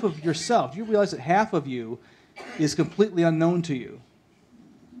 half of yourself, you realize that half of you is completely unknown to you.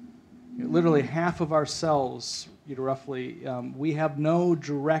 You know, literally half of ourselves, you know, roughly, we have no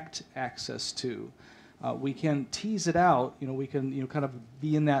direct access to. We can tease it out, you know. We can, you know, kind of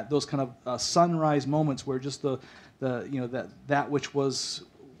be in those kind of sunrise moments where just the you know, that which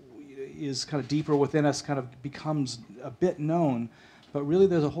is kind of deeper within us kind of becomes a bit known, but really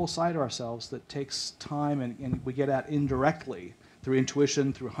there's a whole side of ourselves that takes time and we get at indirectly through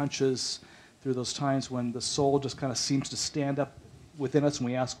intuition, through hunches, through those times when the soul just kind of seems to stand up within us and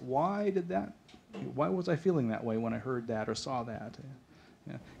we ask, why was I feeling that way when I heard that or saw that?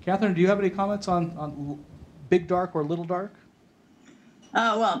 Yeah. Catherine, do you have any comments on big dark or little dark?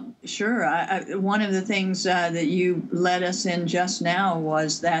 Well, sure. One of the things that you led us in just now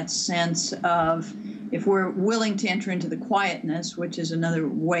was that sense of if we're willing to enter into the quietness, which is another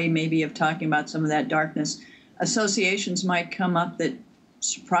way maybe of talking about some of that darkness, associations might come up that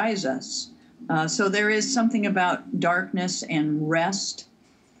surprise us. So there is something about darkness and rest,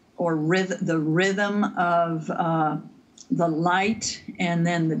 or the rhythm of the light and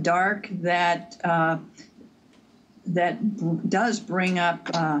then the dark that does bring up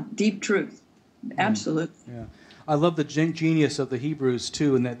deep truth. Absolutely. Yeah, I love the genius of the Hebrews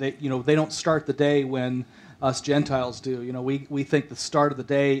too, and that they don't start the day when us Gentiles do. You know, we think the start of the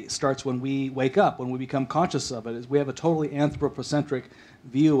day starts when we wake up, when we become conscious of it. We have a totally anthropocentric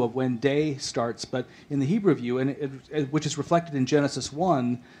view of when day starts, but in the Hebrew view, which is reflected in Genesis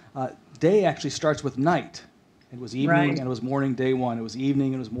 1, day actually starts with night. It was evening, right, and it was morning day 1. It was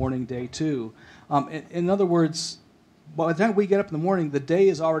evening and it was morning day 2. In other words, by the time we get up in the morning, the day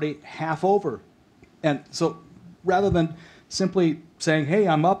is already half over. And so rather than simply saying, hey,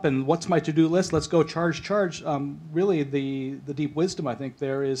 I'm up and what's my to-do list, let's go charge, really the deep wisdom, I think,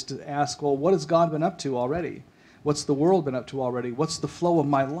 there is to ask, well, what has God been up to already? What's the world been up to already? What's the flow of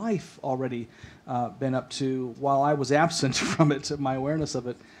my life already been up to while I was absent from it, my awareness of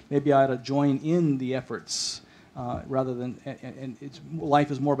it? Maybe I ought to join in the efforts. Rather than, and life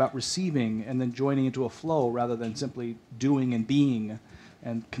is more about receiving and then joining into a flow rather than simply doing and being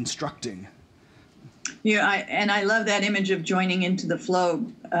and constructing. Yeah, I love that image of joining into the flow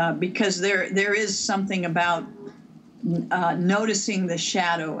because there is something about noticing the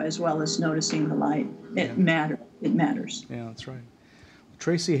shadow as well as noticing the light. It matters. Yeah, that's right.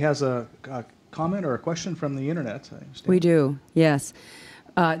 Tracy has a comment or a question from the internet. I understand. We do, yes.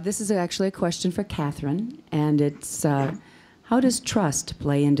 This is actually a question for Catherine, and it's how does trust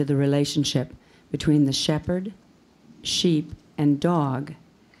play into the relationship between the shepherd, sheep, and dog?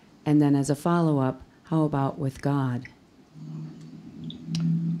 And then as a follow-up, how about with God?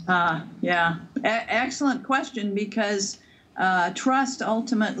 Yeah, excellent question, because trust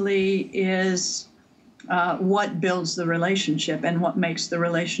ultimately is what builds the relationship and what makes the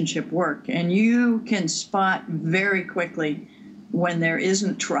relationship work. And you can spot very quickly when there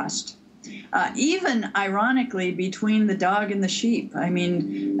isn't trust. Even ironically, between the dog and the sheep. I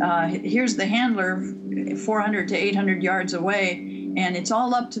mean, here's the handler 400 to 800 yards away, and it's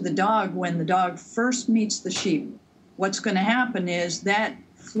all up to the dog when the dog first meets the sheep. What's going to happen is that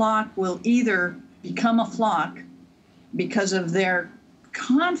flock will either become a flock because of their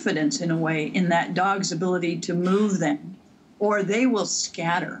confidence, in a way, in that dog's ability to move them, or they will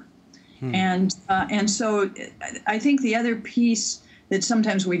scatter. And so I think the other piece that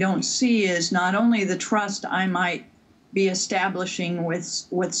sometimes we don't see is not only the trust I might be establishing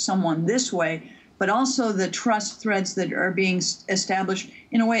with someone this way, but also the trust threads that are being established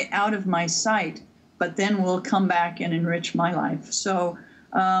in a way out of my sight, but then will come back and enrich my life. So,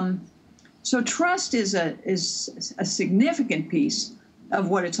 so trust is a significant piece of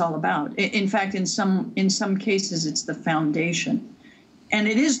what it's all about. In fact, in some cases, it's the foundation. And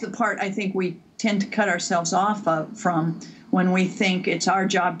it is the part I think we tend to cut ourselves off from when we think it's our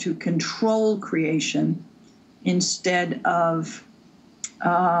job to control creation instead of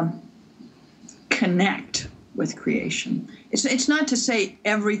connect with creation. It's not to say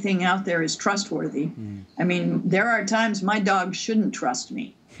everything out there is trustworthy. I mean, there are times my dog shouldn't trust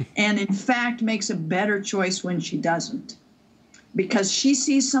me, and in fact makes a better choice when she doesn't, because she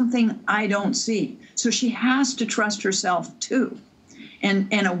sees something I don't see. So she has to trust herself too. And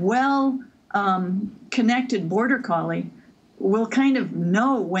a well-connected border collie will kind of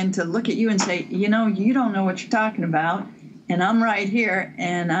know when to look at you and say, you know, you don't know what you're talking about, and I'm right here,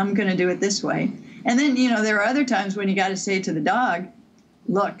 and I'm going to do it this way. And then, you know, there are other times when you got to say to the dog,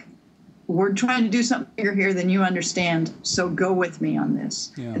 look, we're trying to do something bigger here than you understand, so go with me on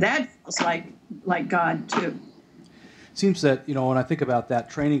this. Yeah. That feels like God, too. Seems that, you know, when I think about that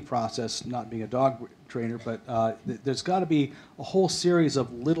training process, not being a dog trainer, but there's got to be a whole series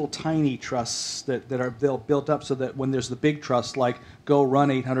of little tiny trusts that are built up so that when there's the big trust, like go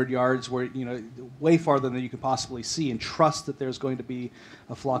run 800 yards where, you know, way farther than you can possibly see, and trust that there's going to be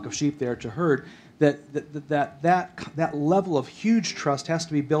a flock of sheep there to herd, that level of huge trust has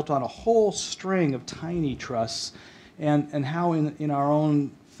to be built on a whole string of tiny trusts. And how in our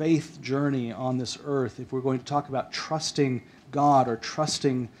own faith journey on this earth, if we're going to talk about trusting God or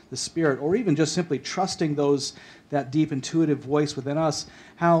trusting the Spirit, or even just simply trusting that deep intuitive voice within us,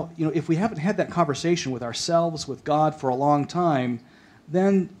 how, you know, if we haven't had that conversation with ourselves, with God for a long time,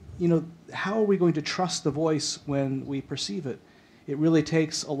 then, you know, how are we going to trust the voice when we perceive it? It really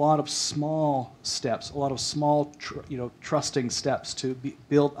takes a lot of small steps, a lot of small, trusting steps to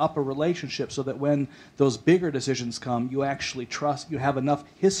build up a relationship, so that when those bigger decisions come, you actually trust, you have enough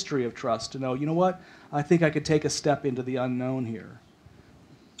history of trust to know, you know what, I think I could take a step into the unknown here.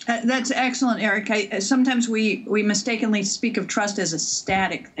 That's excellent, Eric. Sometimes we mistakenly speak of trust as a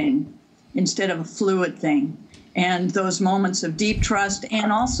static thing instead of a fluid thing. And those moments of deep trust,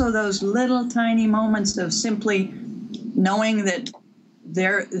 and also those little tiny moments of simply knowing that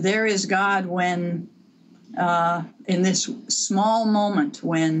there is God when, in this small moment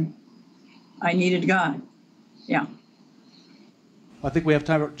when I needed God. Yeah. I think we have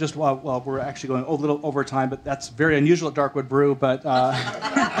time just while we're actually going a little over time, but that's very unusual at Darkwood Brew, but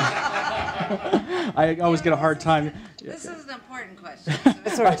I always get a hard time. This is an important question.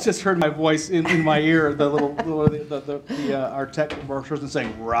 I just heard my voice in my ear, our tech person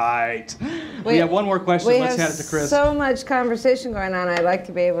saying, right. We have one more question. Let's hand it to Chris. So much conversation going on. I'd like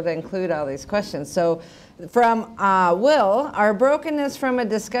to be able to include all these questions. So from Will, our brokenness from a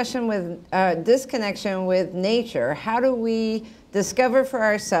discussion with disconnection with nature, how do we discover for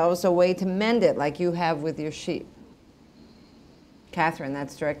ourselves a way to mend it like you have with your sheep? Catherine,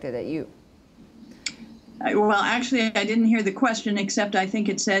 that's directed at you. Well, actually, I didn't hear the question, except I think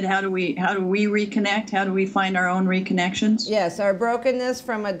it said, how do we reconnect? How do we find our own reconnections? Yes, our brokenness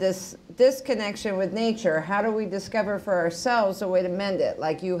from a disconnection with nature, how do we discover for ourselves a way to mend it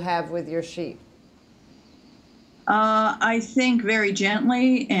like you have with your sheep? I think very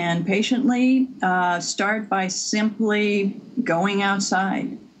gently and patiently. Start by simply going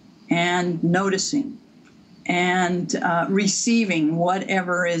outside and noticing and receiving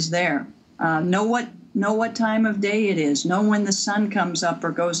whatever is there. Know what time of day it is. Know when the sun comes up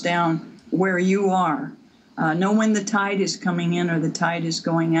or goes down where you are. Know when the tide is coming in or the tide is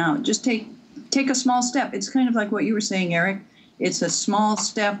going out. Just take a small step. It's kind of like what you were saying, Eric. It's a small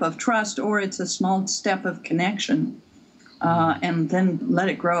step of trust, or it's a small step of connection, and then let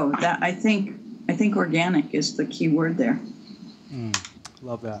it grow. That I think organic is the key word there.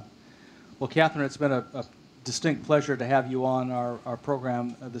 Love that. Well, Catherine, it's been a distinct pleasure to have you on our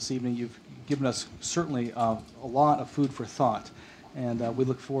program this evening. You've given us certainly a lot of food for thought, and we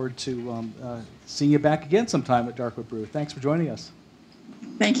look forward to seeing you back again sometime at Darkwood Brew. Thanks for joining us.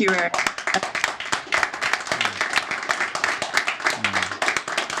 Thank you, Eric.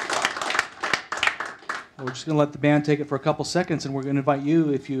 We're just going to let the band take it for a couple seconds, and we're going to invite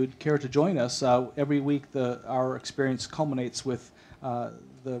you, if you'd care to join us. Every week, our experience culminates with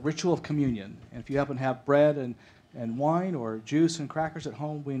the ritual of communion. And if you happen to have bread and wine or juice and crackers at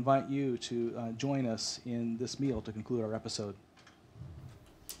home, we invite you to join us in this meal to conclude our episode.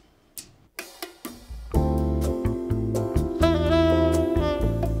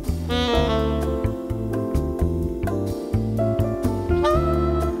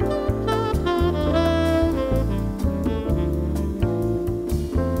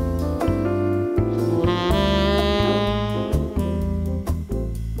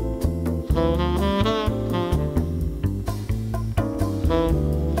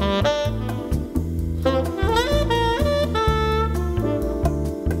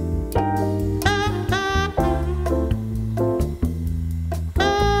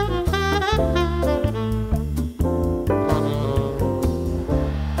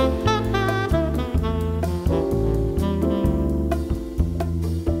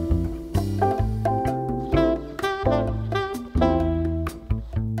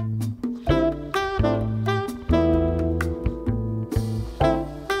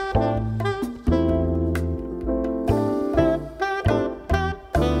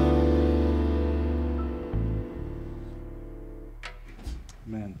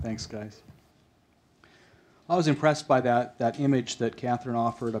 Thanks, guys. I was impressed by that image that Catherine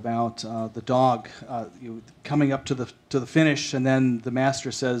offered about the dog coming up to the finish, and then the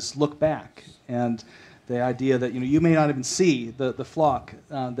master says, "Look back." And the idea that you may not even see the flock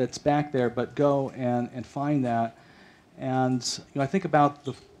that's back there, but go and find that. And I think about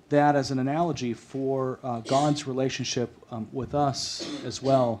that as an analogy for God's relationship with us as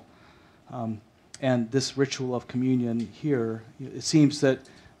well. And this ritual of communion here, it seems that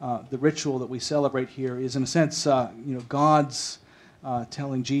the ritual that we celebrate here is, in a sense, God's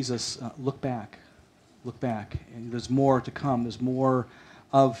telling Jesus, look back, and there's more to come. There's more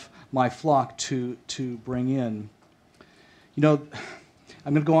of my flock to bring in. I'm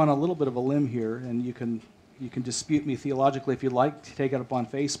going to go on a little bit of a limb here, and you can dispute me theologically if you'd like to take it up on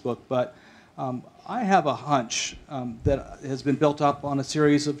Facebook, but I have a hunch that has been built up on a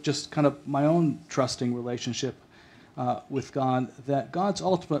series of just kind of my own trusting relationship with God, that God's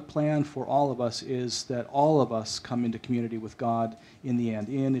ultimate plan for all of us is that all of us come into community with God in the end,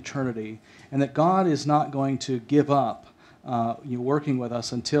 in eternity, and that God is not going to give up working with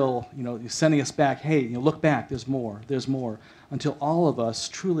us until, sending us back, hey, look back, there's more, until all of us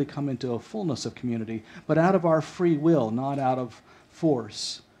truly come into a fullness of community, but out of our free will, not out of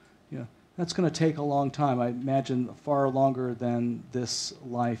force. That's going to take a long time. I imagine far longer than this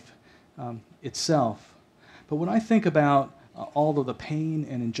life itself. But when I think about all of the pain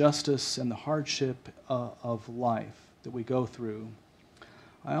and injustice and the hardship of life that we go through,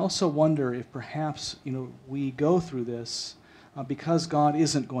 I also wonder if perhaps we go through this because God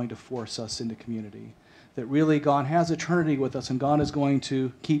isn't going to force us into community. That really God has eternity with us, and God is going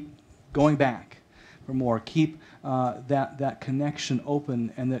to keep going back for more, keep that connection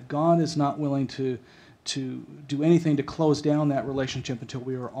open, and that God is not willing to do anything to close down that relationship until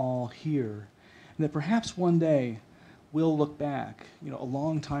we are all here. And that perhaps one day we'll look back, a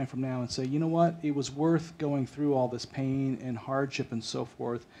long time from now and say, you know what, it was worth going through all this pain and hardship and so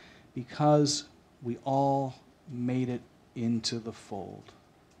forth because we all made it into the fold.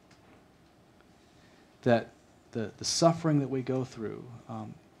 That the suffering that we go through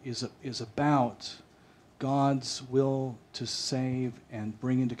is about God's will to save and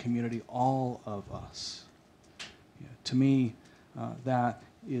bring into community all of us. To me, that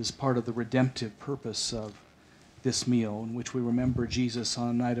is part of the redemptive purpose of this meal, in which we remember Jesus on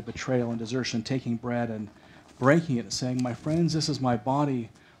a night of betrayal and desertion, taking bread and breaking it and saying, "My friends, this is my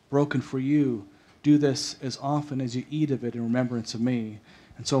body broken for you. Do this as often as you eat of it in remembrance of me."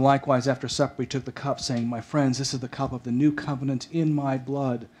 And so likewise, after supper, he took the cup, saying, "My friends, this is the cup of the new covenant in my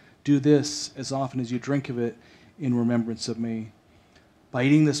blood. Do this as often as you drink of it in remembrance of me." By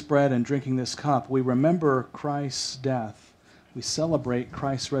eating this bread and drinking this cup, we remember Christ's death. We celebrate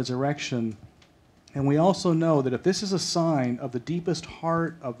Christ's resurrection. And we also know that if this is a sign of the deepest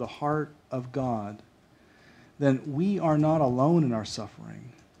heart of God, then we are not alone in our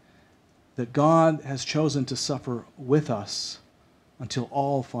suffering. That God has chosen to suffer with us until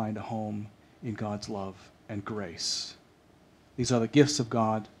all find a home in God's love and grace. These are the gifts of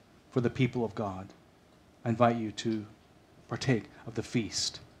God for the people of God. I invite you to partake of the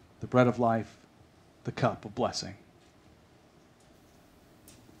feast, the bread of life, the cup of blessing.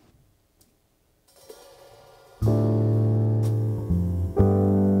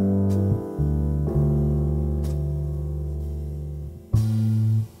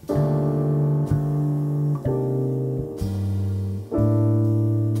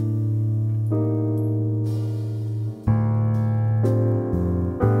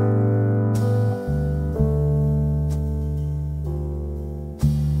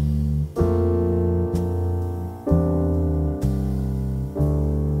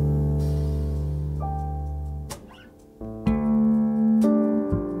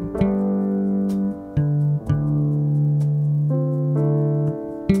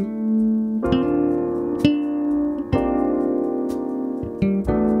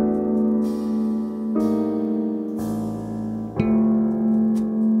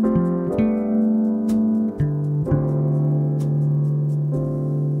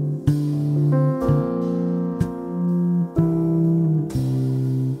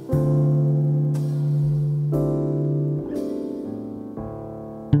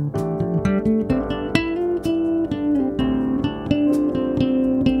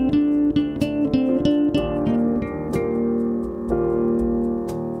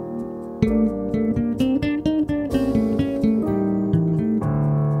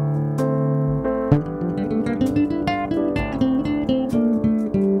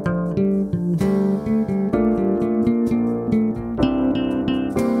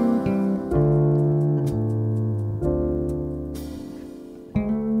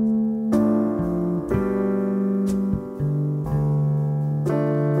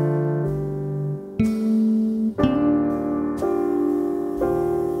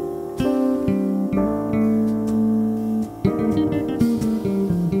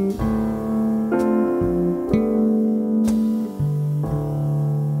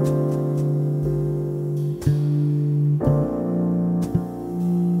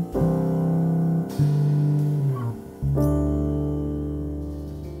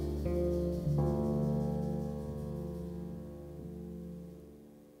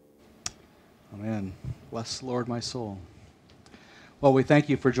 Amen. Bless, Lord, my soul. Well, we thank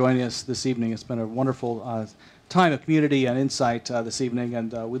you for joining us this evening. It's been a wonderful time of community and insight this evening,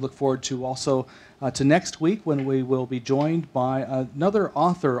 and we look forward to also to next week when we will be joined by another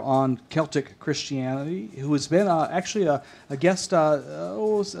author on Celtic Christianity who has been actually a guest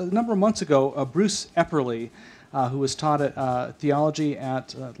a number of months ago, Bruce Epperly, who was taught theology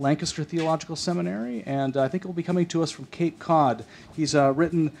at Lancaster Theological Seminary, and I think will be coming to us from Cape Cod. He's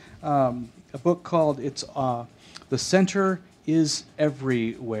written a book called The Center is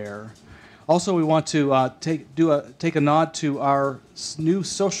Everywhere. Also, we want to take a nod to our new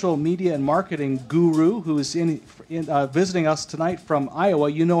social media and marketing guru who is visiting us tonight from Iowa.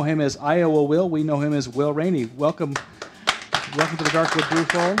 You know him as Iowa Will. We know him as Will Rainey. Welcome to the Darkwood Brew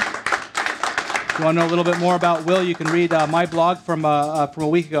Fold. If you want to know a little bit more about Will, you can read my blog from a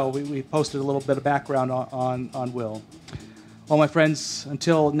week ago. We posted a little bit of background on Will. Well, my friends,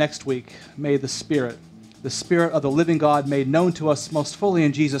 until next week, may the Spirit of the living God made known to us most fully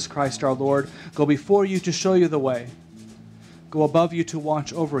in Jesus Christ our Lord, go before you to show you the way, go above you to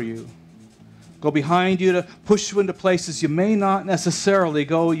watch over you, go behind you to push you into places you may not necessarily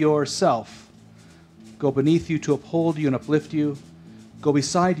go yourself, go beneath you to uphold you and uplift you, go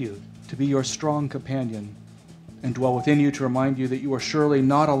beside you to be your strong companion, and dwell within you to remind you that you are surely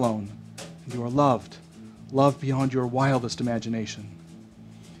not alone, and you are loved beyond your wildest imagination.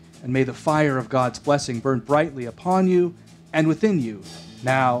 And may the fire of God's blessing burn brightly upon you and within you,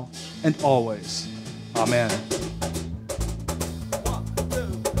 now and always. Amen.